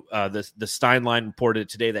 the Steinline reported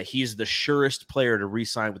today that he's the surest player to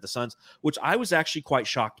re-sign with the Suns, which I was actually quite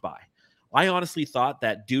shocked by. I honestly thought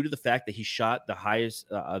that due to the fact that he shot the highest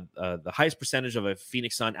percentage of a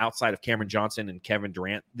Phoenix Sun outside of Cameron Johnson and Kevin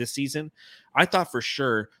Durant this season, I thought for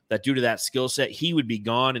sure that due to that skill set, he would be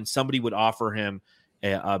gone and somebody would offer him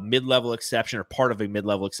a mid-level exception or part of a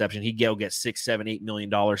mid-level exception. He'd go get $6, $7, $8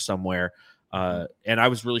 million somewhere. And I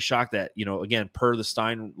was really shocked that, again, per the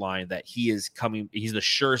Stein line, that he's the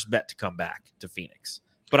surest bet to come back to Phoenix.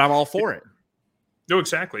 But I'm all for it. No,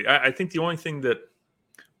 exactly. I think the only thing that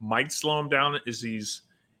might slow him down is he's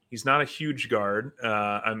not a huge guard.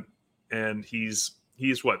 And he's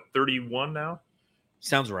what, 31 now?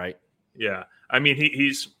 Sounds right. Yeah. I mean,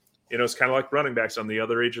 he's, it's kind of like running backs on the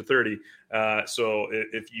other age of 30. So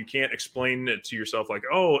if you can't explain it to yourself, like,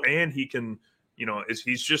 oh, and he can,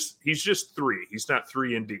 he's just 3. He's not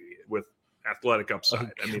 3 and D with athletic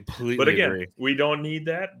upside. I mean, but again, agree. We don't need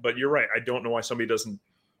that. But you're right. I don't know why somebody doesn't.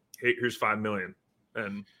 Hey, here's $5 million,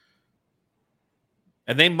 and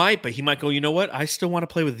they might, but he might go, you know what? I still want to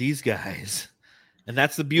play with these guys. And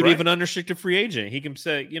that's the beauty of an unrestricted free agent. He can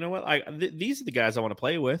say, you know what? These are the guys I want to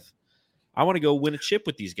play with. I want to go win a chip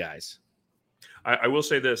with these guys. I will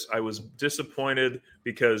say this. I was disappointed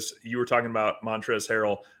because you were talking about Montrezl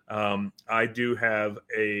Harrell. I do have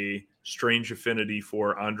a strange affinity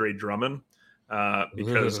for Andre Drummond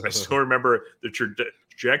because I still remember the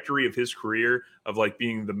trajectory of his career of like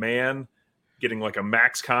being the man, getting like a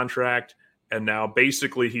max contract. And now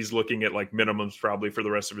basically he's looking at like minimums probably for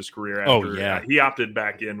the rest of his career. After, he opted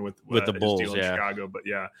back in with the Bulls, deal in Chicago. But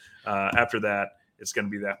after that, it's going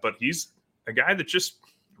to be that. But he's a guy that just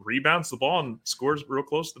rebounds the ball and scores real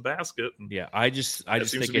close to the basket. And I just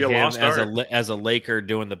think of him as a Laker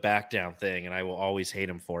doing the back down thing, and I will always hate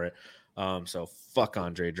him for it. So fuck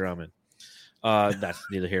Andre Drummond. That's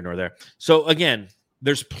neither here nor there. So again,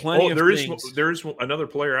 there's plenty of things. There is another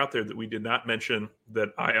player out there that we did not mention that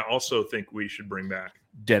I also think we should bring back.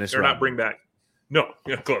 Dennis Rodman. Not bring back. No,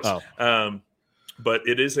 close. Oh. But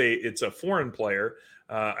it's a foreign player.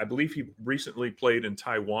 I believe he recently played in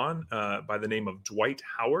Taiwan by the name of Dwight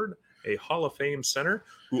Howard, a Hall of Fame center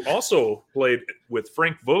who also played with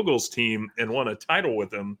Frank Vogel's team and won a title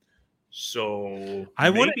with him. So I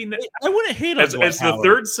wouldn't hate on Dwight as Howard. The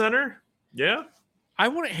third center. Yeah, I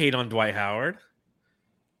wouldn't hate on Dwight Howard.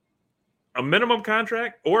 A minimum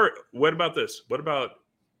contract, or what about this? What about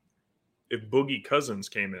if Boogie Cousins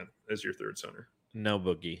came in as your third center? No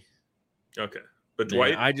Boogie. Okay. But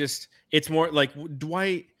Dwight, it's more like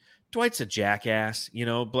Dwight's a jackass,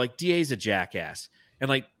 but like DA's a jackass. And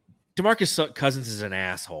like DeMarcus Cousins is an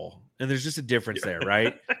asshole. And there's just a difference there,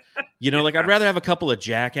 right? Like I'd rather have a couple of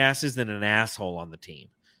jackasses than an asshole on the team.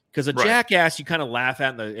 Because a jackass you kind of laugh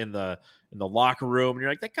at in the locker room, and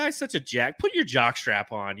you're like, that guy's such a jack. Put your jock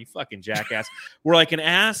strap on, you fucking jackass. We're like an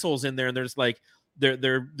asshole's in there, and there's like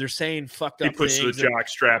they're saying fucked up things. He puts the jock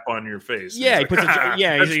strap on your face. Yeah, he puts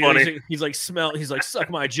funny. He's like smell. He's like, suck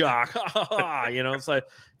my jock. It's like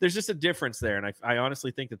there's just a difference there, and I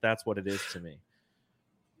honestly think that's what it is to me.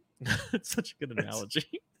 It's such a good analogy.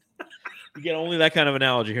 You get only that kind of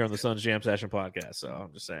analogy here on the Suns Jam Session podcast. So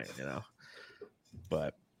I'm just saying,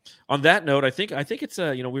 But on that note, I think it's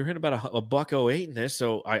we were hitting about a $108 in this,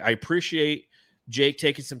 so I appreciate Jake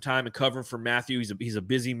taking some time and covering for Matthew. He's a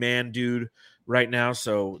busy man, dude, right now.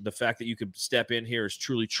 So the fact that you could step in here is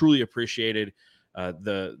truly, truly appreciated.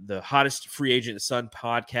 The hottest free agent in Sun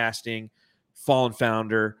podcasting, fallen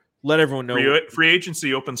founder, let everyone know. Free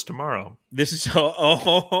agency opens tomorrow. This is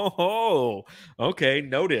okay.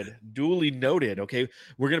 Noted. Duly noted. Okay,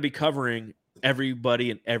 we're gonna be covering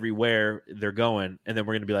everybody and everywhere they're going, and then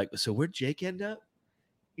we're gonna be like, so where'd Jake end up?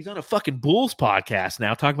 He's on a fucking Bulls podcast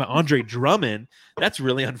now talking about Andre Drummond. That's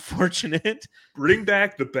really unfortunate. Bring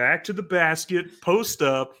back the back to the basket post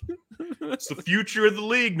up. It's the future of the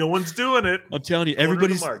league. No one's doing it. I'm telling you,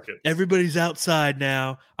 everybody's outside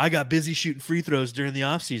now. I got busy shooting free throws during the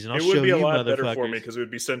offseason. I'll show you, motherfuckers. It would be a lot better for me because it would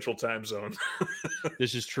be Central Time Zone.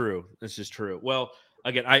 This is true. Well,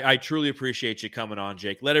 again, I truly appreciate you coming on,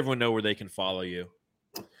 Jake. Let everyone know where they can follow you.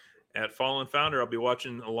 At Fallen Founder, I'll be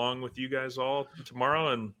watching along with you guys all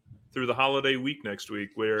tomorrow and through the holiday week next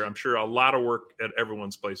week, where I'm sure a lot of work at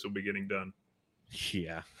everyone's place will be getting done.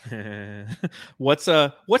 Yeah. What's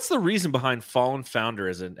the reason behind Fallen Founder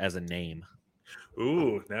as a name?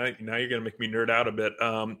 Ooh, now you're gonna make me nerd out a bit.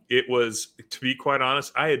 It was, to be quite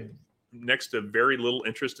honest, I had next to very little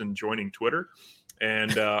interest in joining Twitter,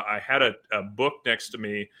 and I had a book next to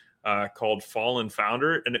me called Fallen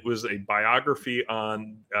Founder, and it was a biography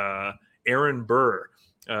on Aaron Burr,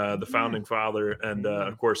 the founding father. And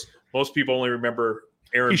of course, most people only remember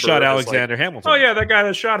Aaron Burr. He shot Alexander Hamilton. Oh, yeah, that guy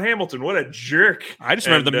that shot Hamilton. What a jerk. I just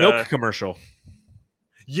remember the milk commercial.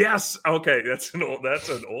 Yes. Okay, that's an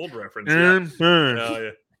old reference. Aaron Burr. Oh,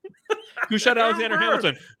 yeah. Who shot Alexander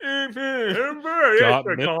Hamilton? Aaron Burr. Yeah,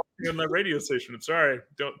 calling on that radio station. I'm sorry.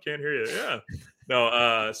 Can't hear you. Yeah.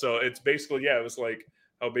 No, so it's basically, it was like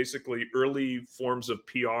how basically early forms of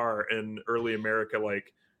PR in early America,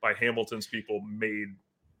 like by Hamilton's people, made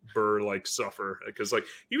Burr like suffer, because like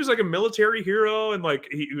he was like a military hero, and like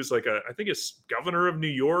he was like I think it's governor of New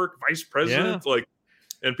York, vice president, like,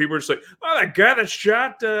 and people were just like, oh, that guy that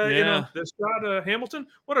shot Hamilton,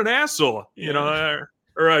 what an asshole, you know,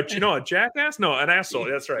 or a jackass, no, an asshole,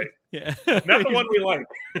 that's right, not the one we like.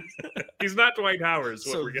 He's not Dwight Howard.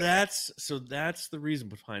 So that's the reason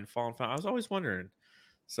behind Fallen Founder. I was always wondering.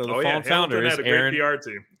 So the Fallen Founder is Aaron. PR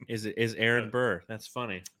team. Is Aaron Burr? That's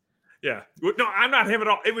funny. Yeah. No, I'm not him at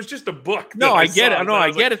all. It was just a book. No, I get it. No,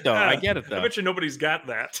 I get it though. I get it though. I bet you nobody's got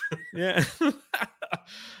that. Yeah.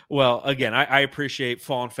 Well, again, I appreciate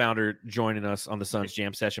Fallen Founder joining us on the Suns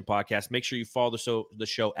Jam Session podcast. Make sure you follow the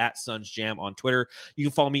show at Suns Jam on Twitter. You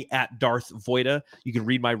can follow me at Darth Voida. You can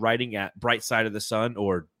read my writing at Bright Side of the Sun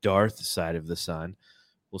or Darth Side of the Sun.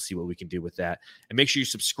 We'll see what we can do with that. And make sure you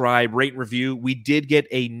subscribe, rate, and review. We did get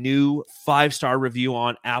a new 5-star review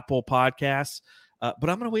on Apple Podcasts, but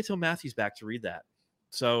I'm going to wait till Matthew's back to read that.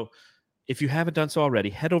 So if you haven't done so already,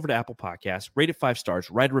 head over to Apple Podcasts, rate it 5 stars,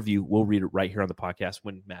 write a review. We'll read it right here on the podcast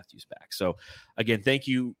when Matthew's back. So again, thank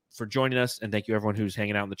you for joining us, and thank you everyone who's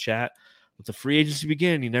hanging out in the chat. Let the free agency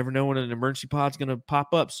begin. You never know when an emergency pod's going to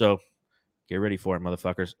pop up, so get ready for it,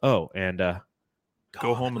 motherfuckers. Oh, and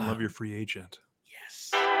go home and love your free agent.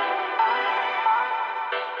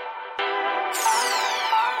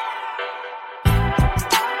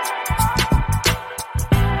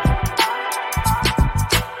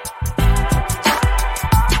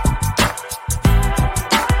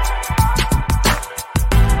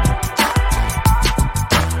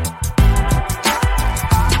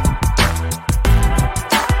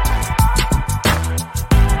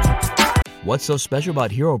 What's so special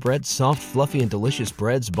about Hero Bread's soft, fluffy, and delicious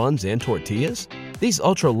breads, buns, and tortillas? These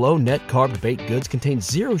ultra-low net-carb baked goods contain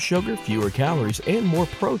zero sugar, fewer calories, and more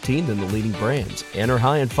protein than the leading brands, and are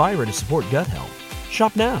high in fiber to support gut health.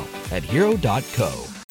 Shop now at Hero.co.